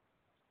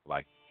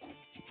 Bye.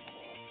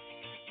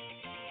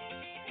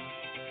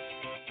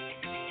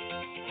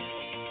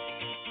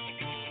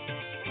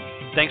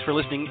 Thanks for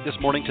listening this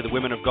morning to the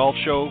Women of Golf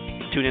Show.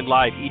 Tune in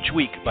live each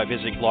week by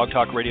visiting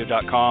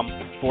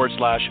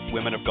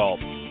blogtalkradio.com/Women of Golf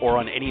or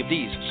on any of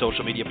these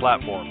social media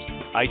platforms: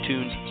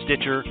 iTunes,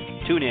 Stitcher,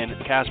 TuneIn,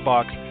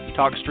 CastBox,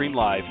 TalkStream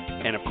Live,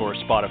 and of course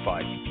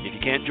Spotify. If you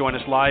can't join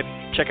us live,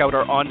 check out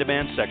our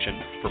on-demand section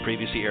for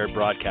previously aired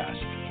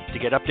broadcasts. To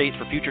get updates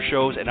for future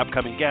shows and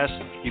upcoming guests,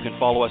 you can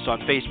follow us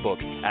on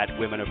Facebook at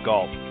Women of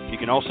Golf. You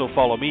can also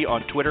follow me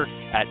on Twitter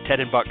at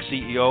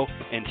TedandBuckCEO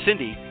and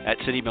Cindy at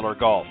Cindy Miller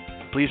Golf.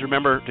 Please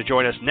remember to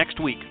join us next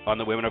week on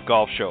the Women of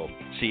Golf Show.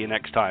 See you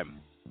next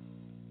time.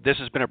 This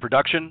has been a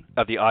production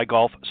of the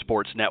iGolf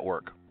Sports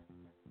Network.